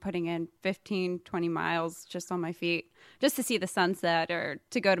 putting in 15, 20 miles just on my feet, just to see the sunset or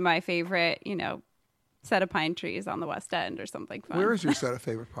to go to my favorite, set of pine trees on the West End or something fun. Where is your set of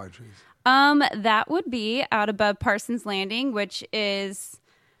favorite pine trees? That would be out above Parsons Landing, which is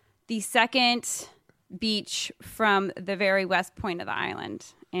the second beach from the very west point of the island.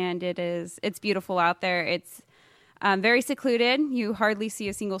 And it's beautiful out there. It's very secluded. You hardly see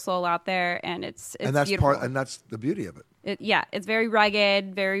a single soul out there, and it's beautiful. And that's the beauty of it. It's very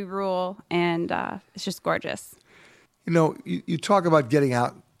rugged, very rural, and it's just gorgeous. You talk about getting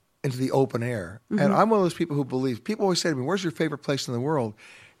out into the open air, and I'm one of those people who believe, people always say to me, where's your favorite place in the world?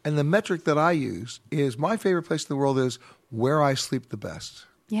 And the metric that I use is my favorite place in the world is where I sleep the best.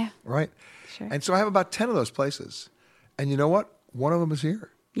 Yeah. Right? Sure. And so I have about 10 of those places. And you know what? One of them is here.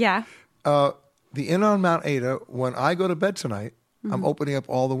 Yeah. The Inn on Mount Ada, when I go to bed tonight, I'm opening up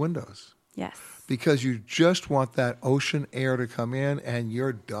all the windows. Yes. Because you just want that ocean air to come in and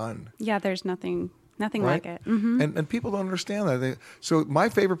you're done. Yeah, there's nothing right? like it. Mm-hmm. And people don't understand that. So my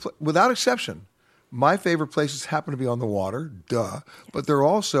favorite, without exception, my favorite places happen to be on the water, duh. But they're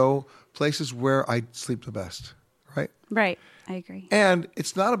also places where I sleep the best, right? Right. I agree. And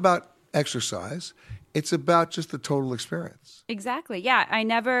it's not about exercise. It's about just the total experience. Exactly. Yeah.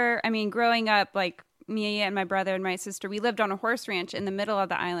 Growing up, like me and my brother and my sister, we lived on a horse ranch in the middle of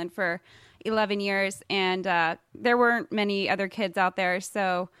the island for 11 years. And there weren't many other kids out there.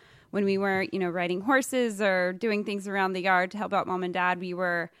 So when we were, riding horses or doing things around the yard to help out mom and dad, we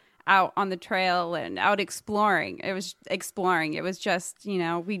were out on the trail and out exploring. It was exploring. It was just,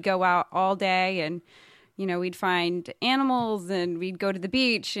 we'd go out all day and we'd find animals and we'd go to the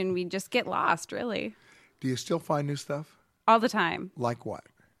beach and we'd just get lost, really. Do you still find new stuff? All the time. Like what?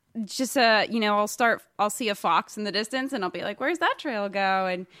 just I'll see a fox in the distance and I'll be like, where's that trail go?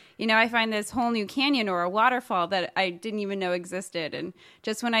 And I find this whole new canyon or a waterfall that I didn't even know existed. And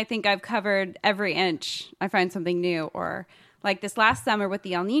just when I think I've covered every inch, I find something new. Or like this last summer with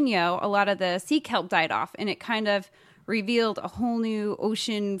the El Nino, a lot of the sea kelp died off, and it kind of revealed a whole new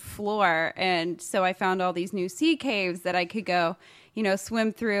ocean floor. And so I found all these new sea caves that I could go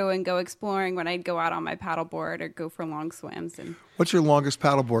swim through and go exploring when I'd go out on my paddleboard or go for long swims. And what's your longest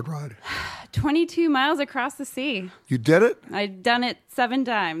paddleboard ride? 22 miles across the sea. You did it? I've done it 7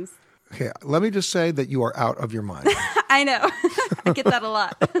 times. Okay, let me just say that you are out of your mind. I know. I get that a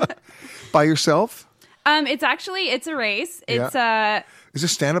lot. By yourself? It's a race. It's Is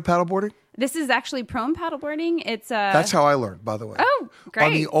this stand-up paddleboarding? This is actually prone paddleboarding. That's how I learned, by the way. Oh, great.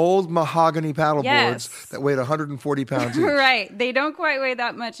 On the old mahogany paddleboards Yes. that weighed 140 pounds each. Right. They don't quite weigh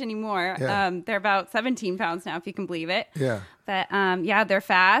that much anymore. Yeah. They're about 17 pounds now, if you can believe it. Yeah. But they're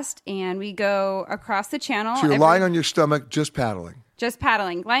fast, and we go across the channel. So you're lying on your stomach, just paddling. Just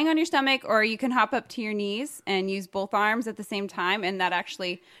paddling. Lying on your stomach, or you can hop up to your knees and use both arms at the same time, and that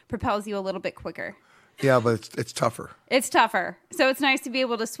actually propels you a little bit quicker. Yeah, but it's tougher. It's tougher. So it's nice to be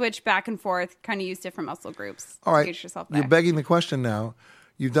able to switch back and forth, kind of use different muscle groups. All right. To get yourself there. You're begging the question now.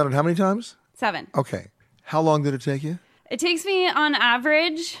 You've done it how many times? 7. Okay. How long did it take you? It takes me, on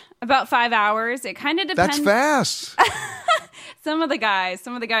average, about 5 hours. It kind of depends. That's fast. Some of the guys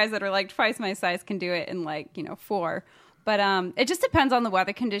that are like twice my size can do it in 4. But it just depends on the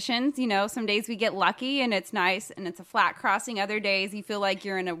weather conditions. Some days we get lucky and it's nice and it's a flat crossing. Other days you feel like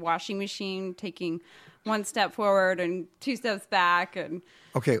you're in a washing machine taking 1 step forward and 2 steps back. And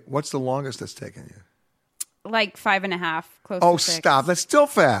Okay, what's the longest that's taken you? like 5.5, close Oh, to 6. stop. That's still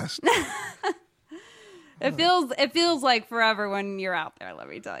fast. It feels like forever when you're out there, let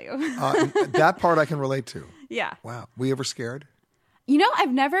me tell you. That part I can relate to. Yeah. Wow. Were you ever scared?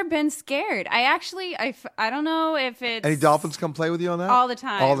 I've never been scared. I don't know if it's... Any dolphins come play with you on that? All the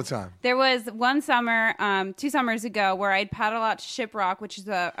time. All the time. There was one summer, 2 summers ago, where I'd paddle out to Shiprock, which is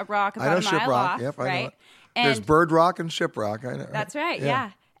a rock about a mile off. Yep, I right? know it. There's Bird Rock and Shiprock. I know. That's right,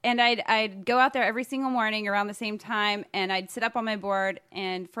 yeah. And I'd go out there every single morning around the same time, and I'd sit up on my board,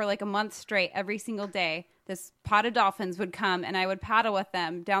 and for like a month straight, every single day, this pod of dolphins would come, and I would paddle with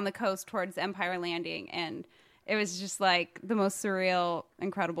them down the coast towards Empire Landing, and it was just like the most surreal,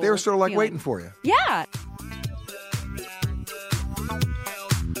 incredible They were sort of like feeling. waiting for you. Yeah.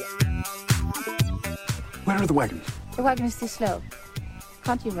 Where are the wagons? The wagon is too slow.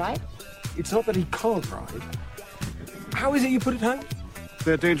 Can't you ride? It's not that he can't ride. How is it you put it home?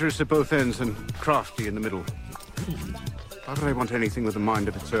 They're dangerous at both ends and crafty in the middle. Why would I want anything with a mind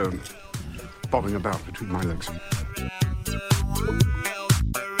of its own, bobbing about between my legs?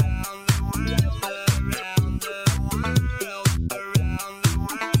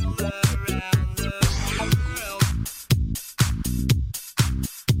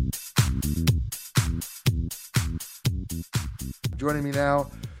 Joining me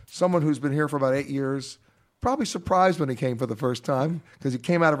now, someone who's been here for about 8 years, probably surprised when he came for the first time because he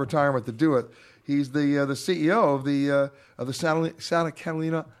came out of retirement to do it. He's the CEO of the Santa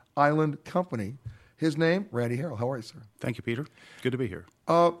Catalina Island Company. His name, Randy Harrell. How are you, sir? Thank you, Peter. Good to be here.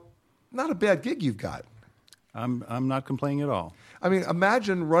 Not a bad gig you've got. I'm not complaining at all. I mean,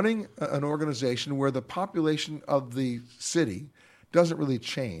 imagine running an organization where the population of the city doesn't really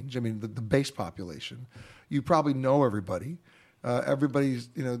change. I mean, the base population. You probably know everybody. Everybody's,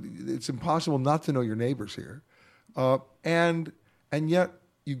 it's impossible not to know your neighbors here. And yet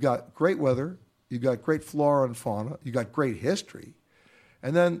you've got great weather, you've got great flora and fauna, you've got great history.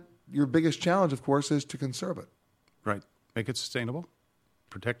 And then your biggest challenge, of course, is to conserve it. Right. Make it sustainable,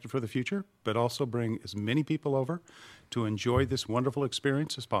 protect it for the future, but also bring as many people over to enjoy this wonderful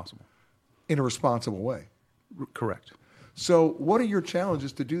experience as possible. In a responsible way. Correct. So what are your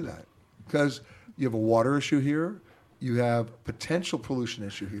challenges to do that? Because you have a water issue here, you have potential pollution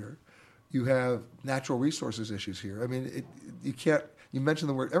issue here, you have natural resources issues here. I mean, you can't. You mentioned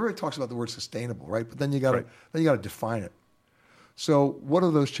the word. Everybody talks about the word sustainable, right? But then you got to define it. So, what are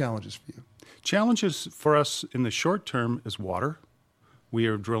those challenges for you? Challenges for us in the short term is water. We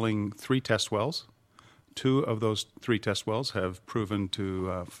are drilling 3 test wells. 2 of those 3 test wells have proven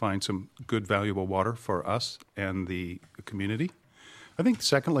to find some good, valuable water for us and the community. I think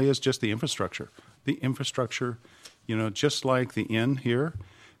secondly is just the infrastructure. The infrastructure, just like the inn here,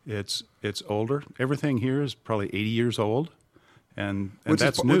 it's older. Everything here is probably 80 years old, and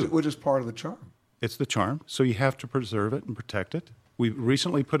that's new. Which is part of the charm. It's the charm. So you have to preserve it and protect it. We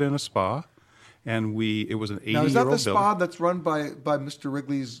recently put in a spa, And it was an 80-year-old Now, is that the building. spa that's run by Mr.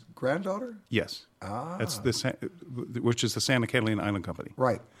 Wrigley's granddaughter? Yes. Ah. That's which is the Santa Catalina Island Company.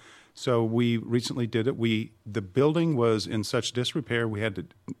 Right. So we recently did it. The building was in such disrepair.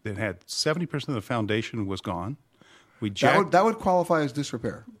 It had 70% of the foundation was gone. That would qualify as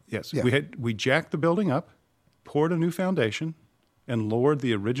disrepair. Yes. Yeah. We jacked the building up, poured a new foundation, and lowered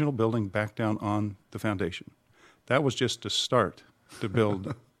the original building back down on the foundation. That was just to start to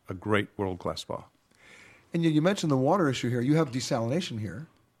build a great world-class spa. And you mentioned the water issue here. You have desalination here.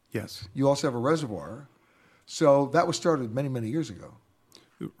 Yes. You also have a reservoir. So that was started many, many years ago.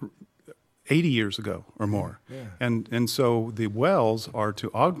 80 years ago or more. Yeah. And so the wells are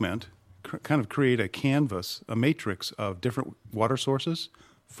to augment, kind of create a canvas, a matrix of different water sources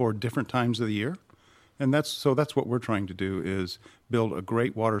for different times of the year. And that's what we're trying to do, is build a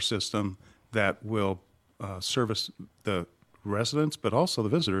great water system that will service the residents, but also the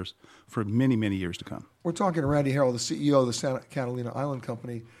visitors for many, many years to come. We're talking to Randy Harrell, the CEO of the Santa Catalina Island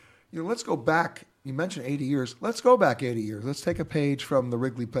Company. Let's go back. You mentioned 80 years. Let's go back 80 years. Let's take a page from the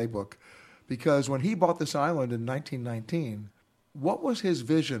Wrigley Playbook. Because when he bought this island in 1919, what was his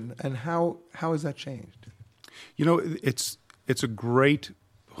vision, and how has that changed? It's a great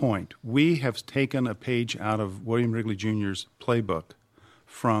point. We have taken a page out of William Wrigley Jr.'s playbook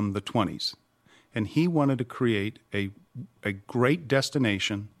from the 20s, and he wanted to create a great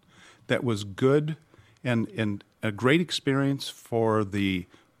destination that was good and a great experience for the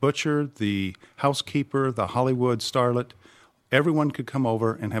butcher, the housekeeper, the Hollywood starlet. Everyone could come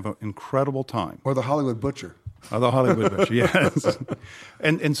over and have an incredible time. Or the Hollywood butcher. Or the Hollywood butcher, yes.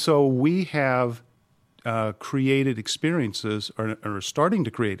 And so we have created experiences, or are starting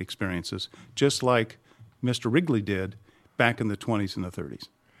to create experiences, just like Mr. Wrigley did back in the 20s and the 30s.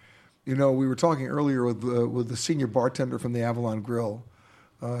 We were talking earlier with the senior bartender from the Avalon Grill,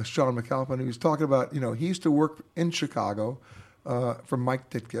 Sean McAlpin. He was talking about, he used to work in Chicago for Mike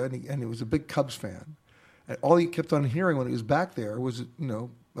Ditka, and he was a big Cubs fan. And all he kept on hearing when he was back there was,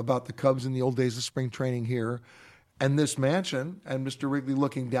 about the Cubs in the old days of spring training here, and this mansion, and Mr. Wrigley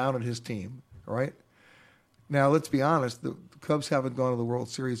looking down at his team, right? Now, let's be honest, the Cubs haven't gone to the World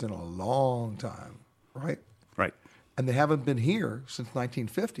Series in a long time, right? Right. And they haven't been here since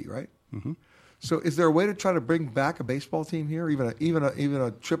 1950, right? Mm-hmm. So is there a way to try to bring back a baseball team here, even a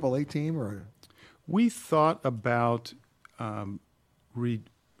AAA team? Or we thought about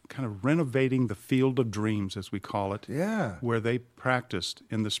kind of renovating the Field of Dreams, as we call it, where they practiced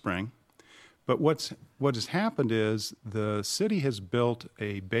in the spring. But what has happened is the city has built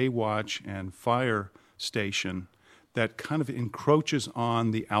a Baywatch and fire station that kind of encroaches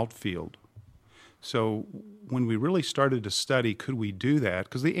on the outfield. So when we really started to study, could we do that?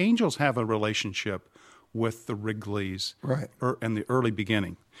 Because the Angels have a relationship with the Wrigleys in the early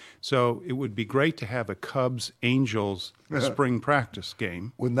beginning. So it would be great to have a Cubs-Angels spring practice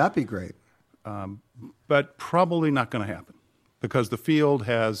game. Wouldn't that be great? But probably not going to happen because the field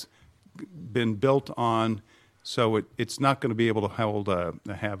has been built on, so it's not going to be able to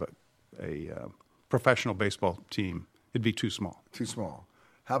have a professional baseball team. It'd be too small. Too small.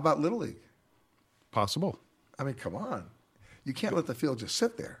 How about Little League? Possible. I mean, come on. You can't let the field just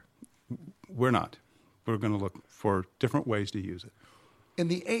sit there. We're not. We're going to look for different ways to use it. In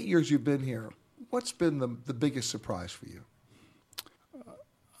the 8 years you've been here, what's been the biggest surprise for you?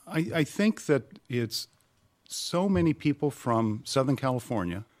 I think that it's so many people from Southern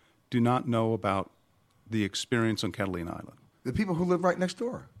California do not know about the experience on Catalina Island. The people who live right next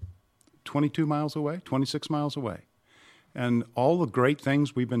door. 22 miles away, 26 miles away. And all the great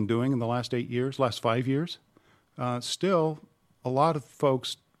things we've been doing in the last 5 years, still a lot of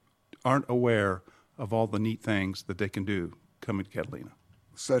folks aren't aware of all the neat things that they can do coming to Catalina.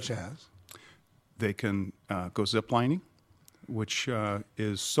 Such as? They can go ziplining, which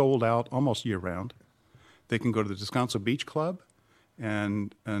is sold out almost year-round. They can go to the Descanso Beach Club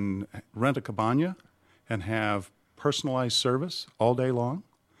and rent a cabana and have personalized service all day long.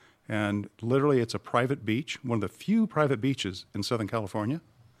 And literally it's a private beach, one of the few private beaches in Southern California.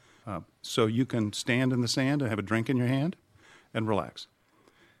 So you can stand in the sand and have a drink in your hand and relax.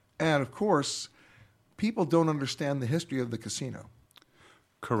 And, of course, people don't understand the history of the casino.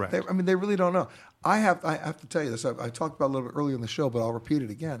 Correct. They really don't know. I have to tell you this. I talked about it a little bit earlier in the show, but I'll repeat it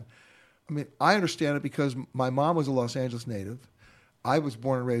again. I understand it because my mom was a Los Angeles native. I was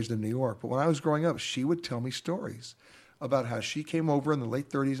born and raised in New York. But when I was growing up, she would tell me stories about how she came over in the late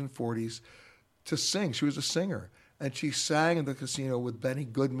 30s and 40s to sing. She was a singer. And she sang in the casino with Benny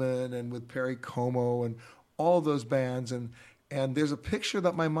Goodman and with Perry Como and all of those bands. And there's a picture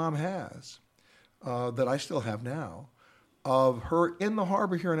that my mom has that I still have now of her in the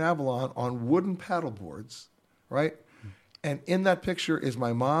harbor here in Avalon on wooden paddle boards, right? And in that picture is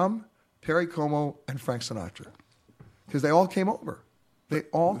my mom, Perry Como, and Frank Sinatra. Because they all came over. They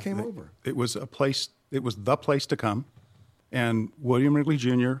all came over. It was a place. It was the place to come, and William Wrigley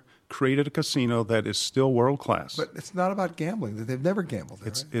Jr. created a casino that is still world class. But it's not about gambling. They've never gambled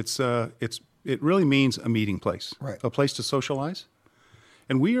there. It really means a meeting place, right? A place to socialize,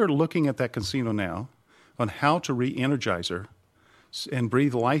 and we are looking at that casino now on how to re-energize her and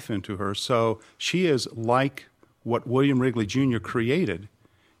breathe life into her, so she is like what William Wrigley Jr. created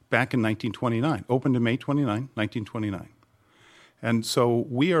back in 1929, opened in May 29, 1929. And so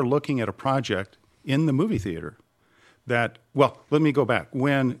we are looking at a project in the movie theater that, well, let me go back.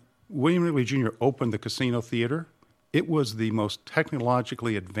 When William Wrigley Jr. opened the Casino Theater, it was the most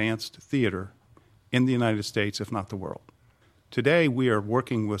technologically advanced theater in the United States, if not the world. Today, we are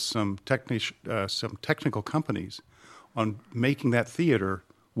working with some technical companies on making that theater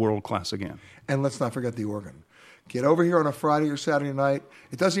world-class again. And let's not forget the organ. Get over here on a Friday or Saturday night.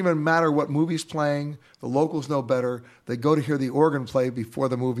 It doesn't even matter what movie's playing. The locals know better. They go to hear the organ play before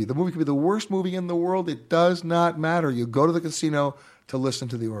the movie. The movie could be the worst movie in the world. It does not matter. You go to the casino to listen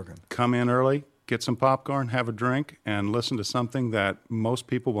to the organ. Come in early, get some popcorn, have a drink, and listen to something that most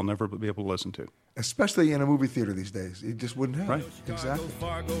people will never be able to listen to. Especially in a movie theater these days. You just wouldn't have. Right. Exactly.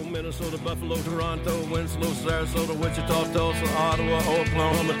 Fargo, Minnesota, Buffalo, Toronto, Winslow, Sarasota, Wichita, Tulsa, Ottawa,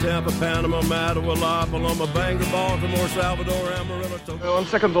 Oklahoma, Tampa, Panama, Mattawa, La Paloma, Bangor, Baltimore, Salvador, Amarillo. On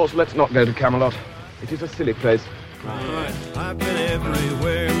second thoughts, let's not go to Camelot. It is a silly place. Right. I've been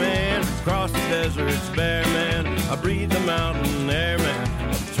everywhere, man. Across the deserts, bare, man. I breathe the mountain air,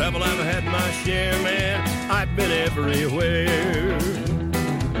 man. Trouble I've had my share, man. I've been everywhere.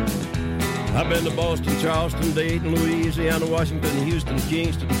 I've been to Boston, Charleston, Dayton, Louisiana, Washington, Houston,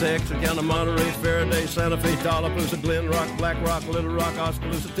 Kingston, Texarkana, Monterey, Faraday, Santa Fe, Tallapoosa, Glen Rock, Black Rock, Little Rock,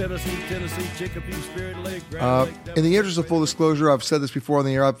 Oskaloosa, Tennessee, Chicopee, Spirit Lake, Grand Lake. In the interest of full disclosure, I've said this before on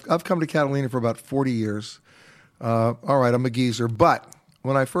the air. I've come to Catalina for about 40 years. All right, I'm a geezer. But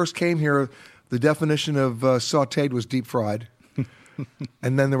when I first came here, the definition of sautéed was deep fried.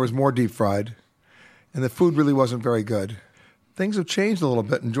 And then there was more deep fried. And the food really wasn't very good. Things have changed a little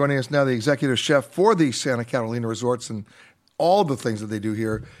bit, and joining us now, the executive chef for the Santa Catalina Resorts and all the things that they do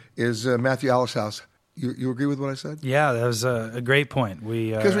here is Matthew Allishouse. You agree with what I said? Yeah, that was a great point.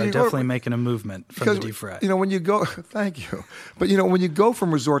 We are definitely making a movement from the deep fry. You know, when you go, thank you. But you know, when you go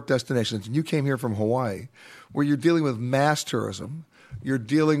from resort destinations, and you came here from Hawaii, where you're dealing with mass tourism, you're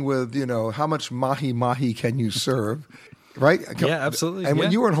dealing with, you know, how much mahi can you serve? Right? Yeah, absolutely. And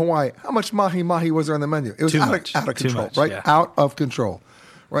when you were in Hawaii, how much mahi was there on the menu? It was out of control, right? Yeah. Out of control,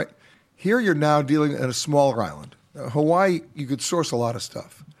 right? Here you're now dealing in a smaller island. Hawaii, you could source a lot of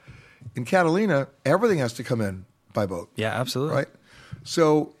stuff. In Catalina, everything has to come in by boat. Yeah, absolutely. Right?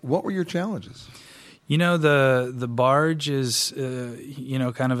 So what were your challenges? You know, the barge is,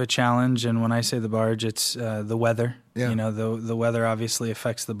 kind of a challenge. And when I say the barge, it's the weather. Yeah. You know, the weather obviously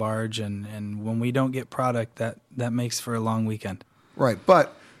affects the barge. And when we don't get product, that makes for a long weekend. Right.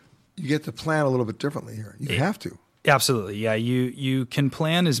 But you get to plan a little bit differently here. You have to. Absolutely. Yeah. You can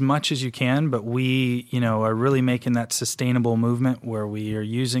plan as much as you can, but we, are really making that sustainable movement where we are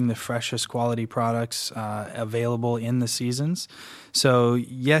using the freshest quality products available in the seasons. So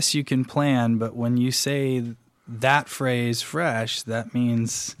yes, you can plan, but when you say that phrase fresh, that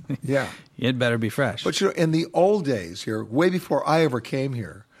means it better be fresh. But in the old days here, way before I ever came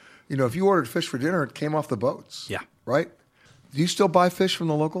here, if you ordered fish for dinner, it came off the boats. Yeah. Right? Do you still buy fish from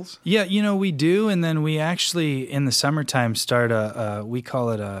the locals? Yeah, we do, and then we actually, in the summertime, start we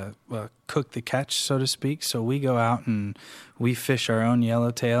call it a cook the catch, so to speak. So we go out and we fish our own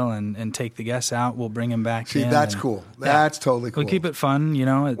yellowtail and take the guests out. We'll bring them back in. See, that's cool. That's totally cool. We'll keep it fun,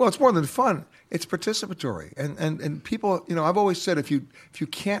 Well, it's more than fun. It's participatory. And people, I've always said if you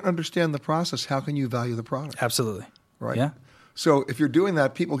can't understand the process, how can you value the product? Absolutely. Right? Yeah. So if you're doing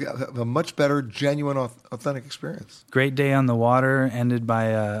that, people have a much better, genuine, authentic experience. Great day on the water, ended by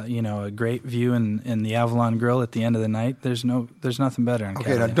a great view in the Avalon Grill at the end of the night. There's nothing better.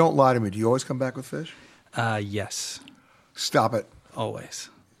 Okay, now don't lie to me. Do you always come back with fish? Yes. Stop it. Always.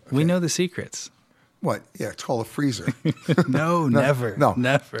 Okay. We know the secrets. What? Yeah, it's called a freezer. No, never. No.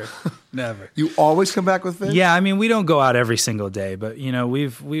 Never. You always come back with fish? Yeah, I mean, we don't go out every single day, but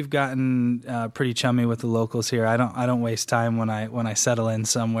we've gotten pretty chummy with the locals here. I don't waste time when I settle in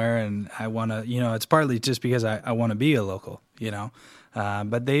somewhere, and I want to, it's partly just because I want to be a local,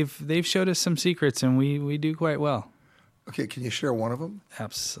 but they've showed us some secrets, and we do quite well. Okay, can you share one of them?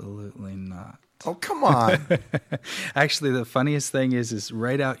 Absolutely not. Oh, come on. Actually, the funniest thing is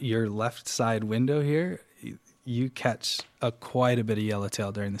right out your left side window here, you catch quite a bit of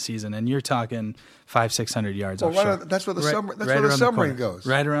yellowtail during the season, and you're talking 500-600 yards offshore. That's where the submarine goes.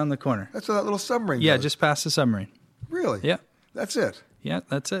 Right around the corner. That's where that little submarine goes. Yeah, just past the submarine. Really? Yeah. That's it? Yeah,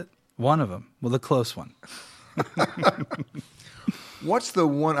 that's it. One of them. Well, the close one. What's the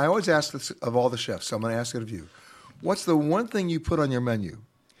one, I always ask this of all the chefs, so I'm going to ask it of you. What's the one thing you put on your menu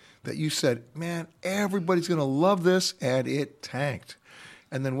that you said, man, everybody's going to love this, and it tanked?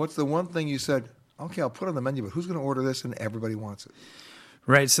 And then what's the one thing you said, okay, I'll put it on the menu, but who's going to order this and everybody wants it?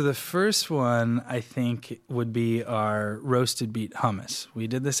 Right. So the first one, I think, would be our roasted beet hummus. We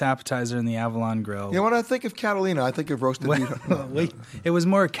did this appetizer in the Avalon Grill. You know, when I think of Catalina, I think of roasted beet hummus. It was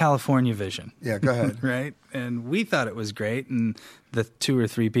more a California vision. Yeah, go ahead. Right? And we thought it was great, and the 2 or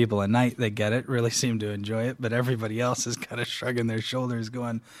 3 people a night that get it really seem to enjoy it, but everybody else is kind of shrugging their shoulders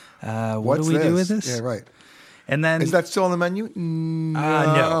going, what do we do with this? Yeah, right. And then, is that still on the menu?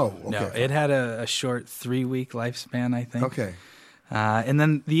 No. Okay. No. It had a short 3-week lifespan, I think. Okay. And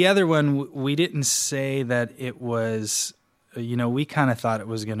then the other one, we didn't say that it was, we kind of thought it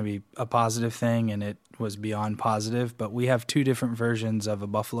was going to be a positive thing, and it was beyond positive. But we have 2 different versions of a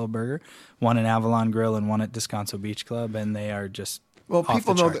buffalo burger, one at Avalon Grill and one at Descanso Beach Club, and they are just well, off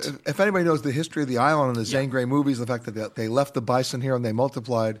people the know charts. if anybody knows the history of the island and the Zane Grey movies, the fact that they left the bison here and they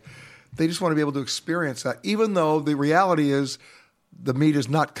multiplied, they just want to be able to experience that, even though the reality is the meat is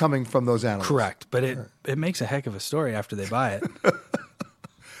not coming from those animals. Correct, but it makes a heck of a story after they buy it.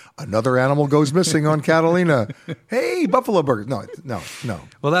 Another animal goes missing on Catalina. Hey, buffalo burger. No.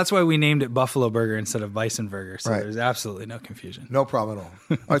 Well, that's why we named it Buffalo Burger instead of Bison Burger, so Right. there's absolutely no confusion. No problem at all.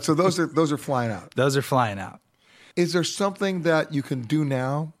 All right, so those are flying out. Those are flying out. Is there something that you can do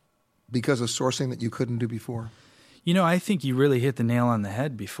now because of sourcing that you couldn't do before? I think you really hit the nail on the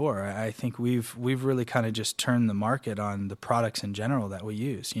head before. I think we've really kind of just turned the market on the products in general that we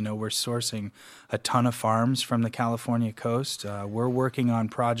use. We're sourcing a ton of farms from the California coast. We're working on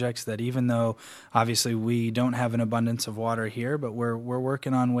projects that, even though obviously we don't have an abundance of water here, but we're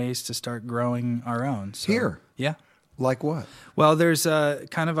working on ways to start growing our own. So, here? Yeah. Like what? Well, there's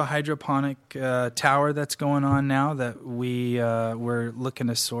kind of a hydroponic tower that's going on now that we're looking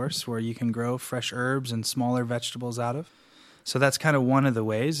to source, where you can grow fresh herbs and smaller vegetables out of. So that's kind of one of the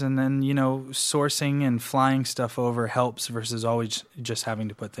ways. And then, sourcing and flying stuff over helps versus always just having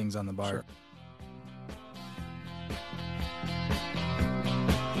to put things on the bar. Sure.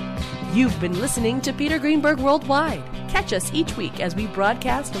 You've been listening to Peter Greenberg Worldwide. Catch us each week as we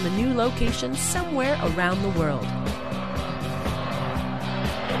broadcast from a new location somewhere around the world.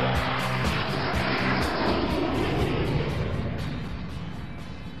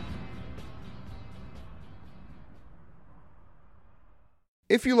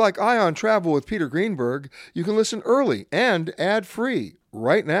 If you like Ion Travel with Peter Greenberg, you can listen early and ad-free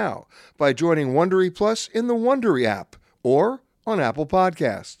right now by joining Wondery Plus in the Wondery app or on Apple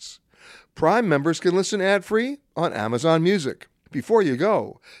Podcasts. Prime members can listen ad-free on Amazon Music. Before you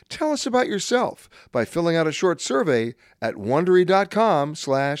go, tell us about yourself by filling out a short survey at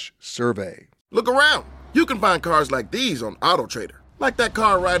Wondery.com/survey. Look around. You can find cars like these on AutoTrader, like that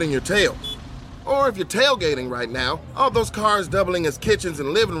car right in your tail. Or if you're tailgating right now, all those cars doubling as kitchens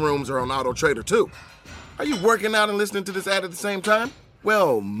and living rooms are on AutoTrader too. Are you working out and listening to this ad at the same time?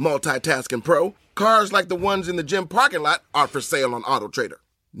 Well, multitasking pro, cars like the ones in the gym parking lot are for sale on AutoTrader.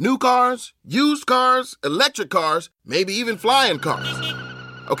 New cars, used cars, electric cars, maybe even flying cars.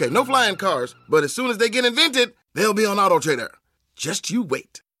 Okay, no flying cars, but as soon as they get invented, they'll be on AutoTrader. Just you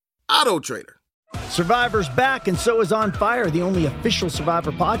wait. AutoTrader. Survivor's back, and so is On Fire, the only official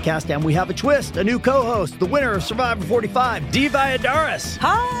Survivor podcast, and we have a twist, a new co-host, the winner of Survivor 45, Dee Valladares.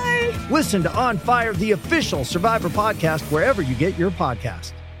 Hi! Listen to On Fire, the official Survivor podcast, wherever you get your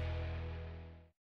podcast.